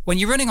say, when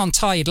you're running on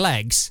tired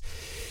legs,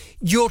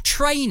 you're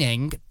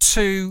training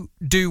to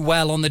do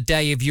well on the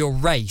day of your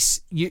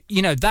race.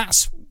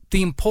 That's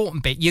the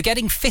important bit. You're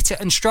getting fitter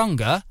and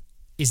stronger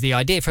is the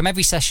idea from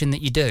every session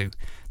that you do.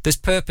 There's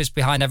purpose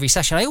behind every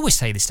session. I always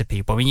say this to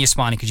people. I mean, you're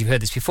smiling because you've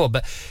heard this before,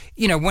 but,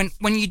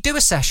 when you do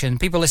a session,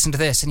 people listen to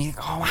this and you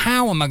think,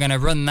 how am I going to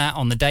run that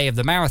on the day of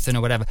the marathon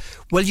or whatever?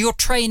 Well, you're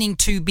training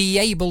to be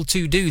able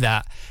to do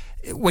that.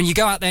 When you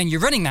go out there and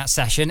you're running that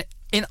session,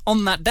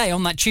 on that day,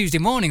 on that Tuesday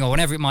morning or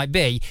whenever it might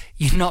be,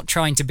 you're not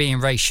trying to be in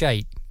race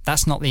shape.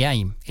 That's not the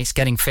aim. It's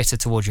getting fitter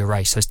towards your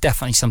race. So it's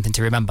definitely something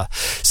to remember.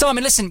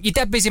 Simon, listen, you're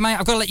dead busy, mate.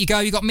 I've got to let you go.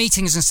 You've got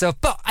meetings and stuff.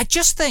 But I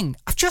just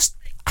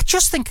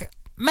think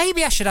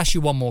maybe I should ask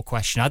you one more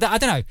question. I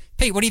don't know.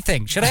 Pete, what do you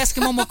think? Should I ask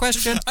him one more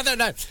question? I don't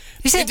know.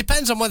 It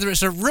depends on whether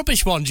it's a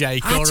rubbish one,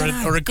 Jake,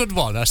 or a good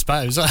one, I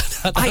suppose.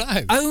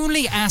 I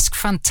only ask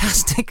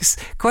fantastic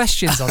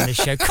questions on this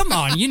show. Come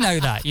on, you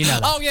know that.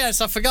 Oh, yes,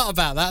 I forgot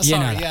about that.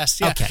 Sorry,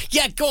 yes. Yeah. Okay.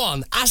 Yeah, go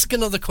on. Ask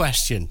another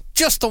question.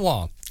 Just the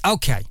one.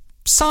 Okay.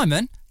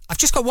 Simon, I've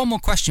just got one more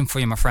question for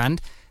you, my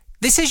friend.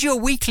 This is your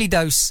weekly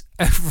dose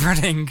of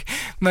running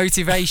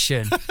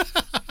motivation.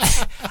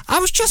 I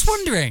was just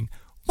wondering,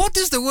 what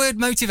does the word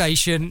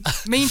motivation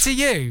mean to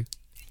you?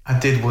 I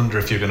did wonder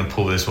if you're going to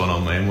pull this one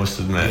on me, I must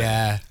admit.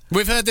 Yeah.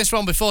 We've heard this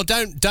one before.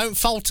 Don't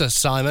falter,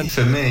 Simon.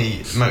 For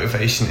me,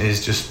 motivation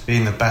is just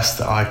being the best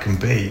that I can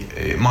be.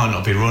 It might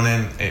not be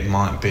running, it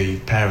might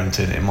be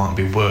parenting, it might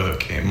be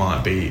work, it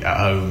might be at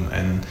home,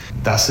 and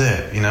that's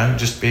it,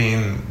 just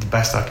being the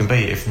best I can be.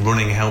 If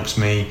running helps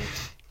me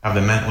have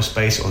the mental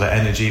space or the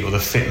energy or the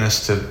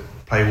fitness to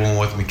play one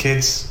with my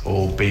kids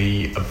or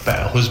be a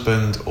better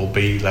husband or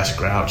be less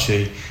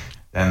grouchy,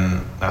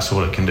 then that's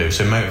all it can do.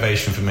 So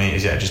motivation for me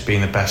is just being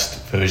the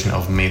best version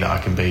of me that I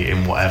can be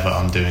in whatever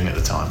I'm doing at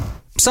the time.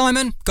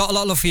 Simon, got a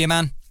lot of love for you,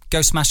 man.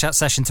 Go smash that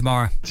session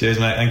tomorrow.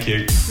 Cheers, mate. Thank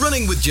you.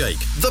 Running with Jake,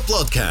 the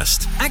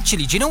podcast.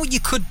 Actually, do you know what you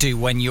could do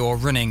when you're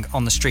running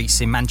on the streets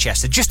in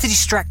Manchester, just to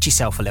distract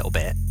yourself a little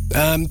bit?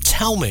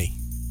 Tell me.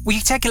 Well,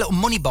 you could take a little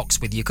money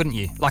box with you, couldn't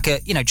you? Like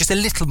just a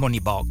little money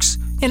box.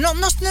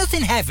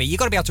 Nothing heavy. You've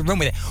got to be able to run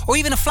with it. Or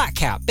even a flat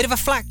cap. Bit of a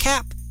flat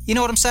cap. You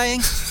know what I'm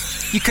saying?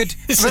 You could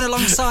run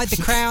alongside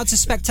the crowds, the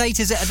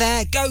spectators that are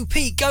there. Go,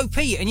 Pete, go,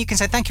 Pete. And you can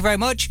say, thank you very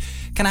much.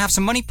 Can I have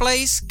some money,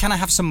 please? Can I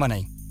have some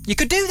money? You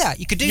could do that.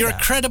 You're a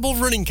credible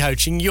running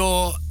coach, and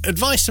your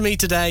advice to me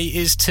today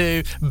is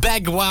to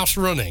beg whilst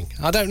running.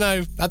 I don't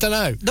know.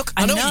 Look,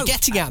 I know what you're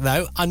getting at,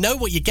 though. I know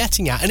what you're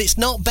getting at, and it's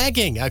not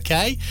begging,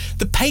 okay?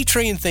 The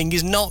Patreon thing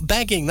is not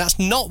begging. That's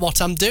not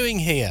what I'm doing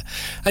here.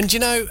 And,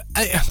 the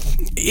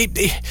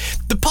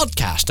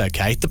podcast,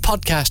 okay? The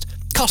podcast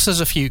costs us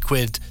a few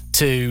quid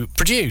to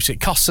produce. It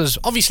costs us,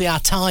 obviously, our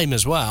time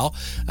as well,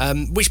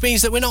 which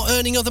means that we're not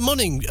earning other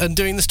money and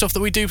doing the stuff that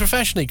we do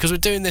professionally because we're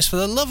doing this for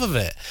the love of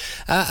it.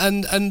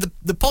 And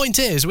the point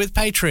is, with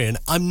Patreon,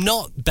 I'm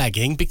not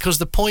begging, because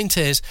the point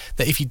is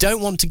that if you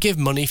don't want to give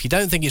money, if you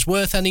don't think it's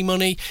worth any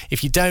money,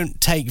 if you don't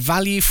take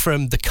value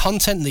from the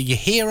content that you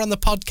hear on the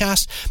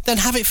podcast, then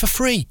have it for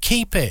free.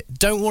 Keep it.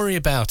 Don't worry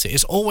about it.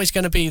 It's always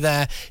going to be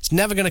there. It's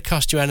never going to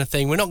cost you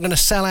anything. We're not going to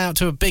sell out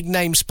to a big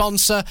name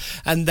sponsor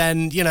and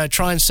then,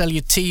 try and sell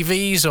you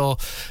TVs or,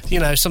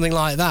 something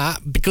like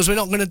that, because we're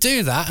not going to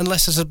do that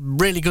unless there's a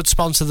really good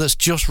sponsor that's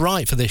just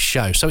right for this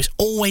show. So it's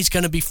always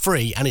going to be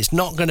free, and it's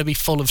not going to be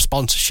full of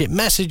sponsorship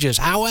messages.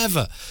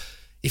 However,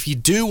 if you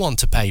do want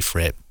to pay for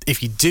it,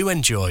 if you do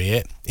enjoy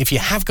it, if you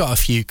have got a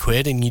few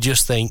quid and you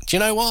just think, do you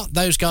know what,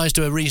 those guys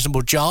do a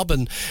reasonable job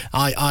and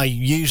I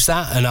use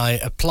that and I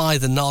apply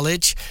the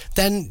knowledge,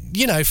 then,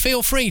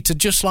 feel free to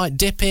just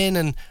dip in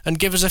and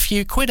give us a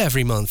few quid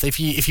every month. If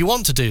you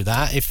want to do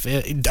that,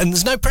 and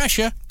there's no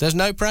pressure,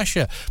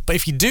 but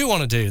if you do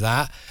want to do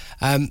that,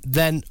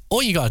 then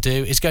all you got to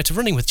do is go to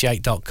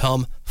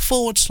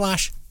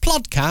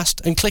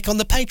runningwithjake.com/podcast and click on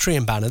the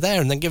Patreon banner there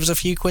and then give us a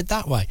few quid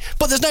that way.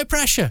 But there's no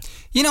pressure.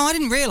 I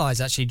didn't realise,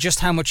 actually,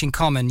 just how much in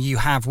common you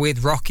have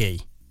with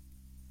Rocky.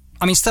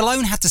 I mean,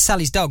 Stallone had to sell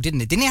his dog,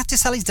 didn't he? Didn't he have to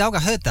sell his dog? I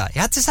heard that. He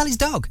had to sell his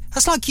dog.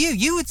 That's like you.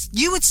 You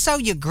would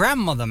sell your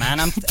grandmother, man.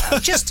 I'm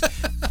just...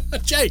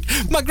 Jake,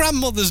 my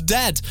grandmother's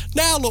dead.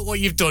 Now look what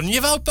you've done.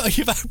 You've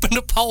opened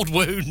up old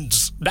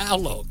wounds. Now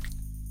look.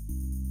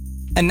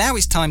 And now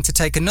it's time to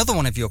take another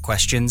one of your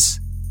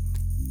questions.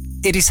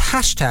 It is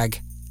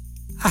 #AskJake.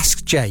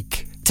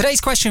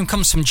 Today's question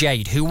comes from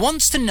Jade, who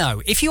wants to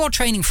know, if you are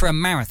training for a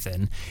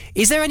marathon,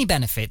 is there any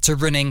benefit to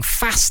running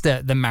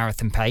faster than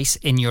marathon pace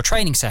in your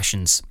training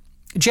sessions?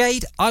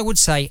 Jade, I would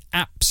say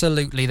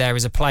absolutely there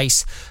is a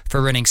place for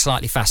running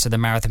slightly faster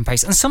than marathon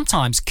pace, and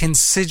sometimes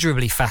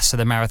considerably faster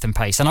than marathon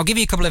pace. And I'll give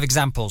you a couple of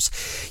examples.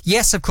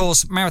 Yes, of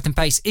course, marathon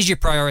pace is your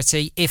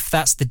priority if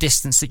that's the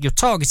distance that you're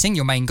targeting,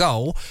 your main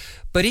goal.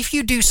 But if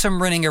you do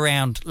some running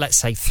around, let's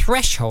say,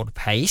 threshold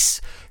pace,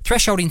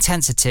 threshold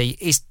intensity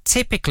is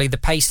typically the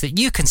pace that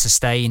you can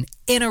sustain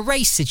in a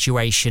race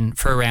situation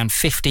for around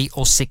 50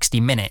 or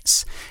 60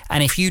 minutes.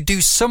 And if you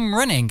do some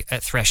running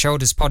at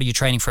threshold as part of your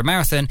training for a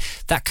marathon,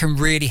 that can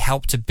really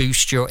help to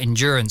boost your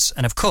endurance.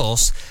 And of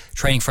course,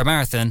 training for a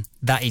marathon,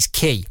 that is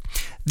key.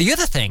 The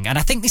other thing, and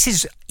I think this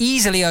is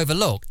easily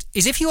overlooked,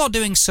 is if you are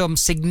doing some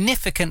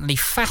significantly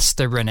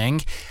faster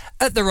running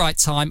at the right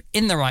time,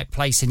 in the right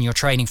place in your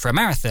training for a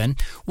marathon,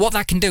 what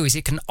that can do is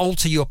it can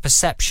alter your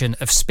perception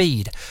of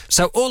speed.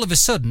 So all of a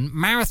sudden,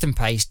 marathon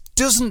pace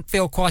doesn't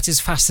feel quite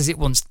as fast as it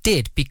once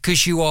did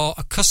because you are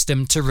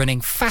accustomed to running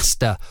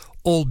faster,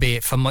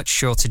 albeit for much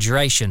shorter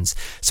durations.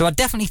 So I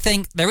definitely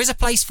think there is a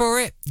place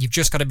for it. You've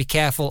just got to be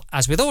careful,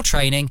 as with all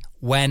training,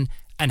 when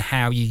and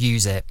how you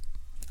use it.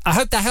 I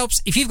hope that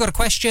helps. If you've got a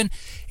question,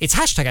 it's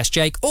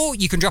 #AskJake, or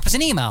you can drop us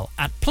an email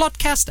at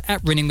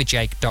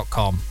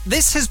plodcast@runningwithjake.com.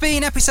 This has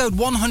been episode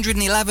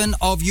 111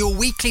 of your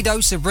weekly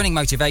dose of running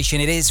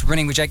motivation. It is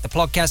Running with Jake, the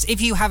podcast. If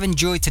you have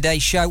enjoyed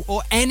today's show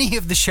or any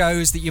of the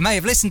shows that you may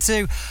have listened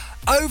to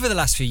over the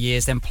last few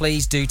years, then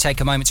please do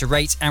take a moment to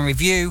rate and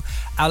review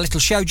our little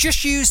show.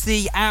 Just use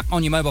the app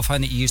on your mobile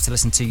phone that you use to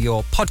listen to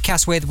your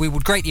podcast with. We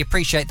would greatly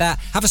appreciate that.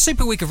 Have a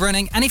super week of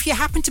running, and if you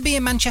happen to be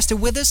in Manchester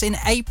with us in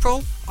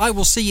April, I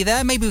will see you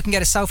there. Maybe we can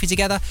get a selfie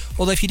together.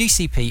 Although if you do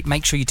see Pete,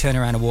 make sure you turn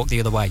around and walk the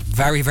other way.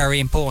 Very, very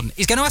important.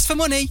 He's going to ask for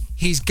money.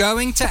 He's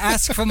going to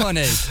ask for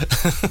money.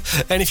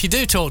 And if you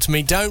do talk to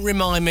me, don't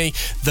remind me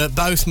that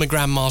both my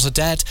grandmas are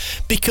dead,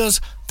 because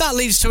that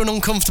leads to an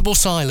uncomfortable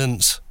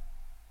silence.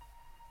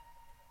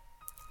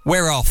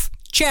 We're off.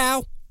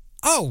 Ciao.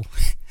 Oh.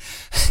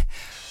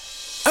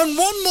 And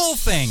one more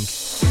thing.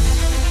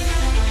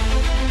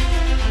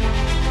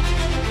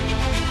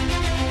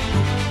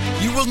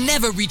 You will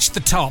never reach the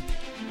top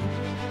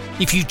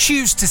if you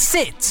choose to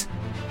sit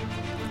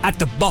at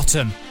the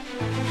bottom.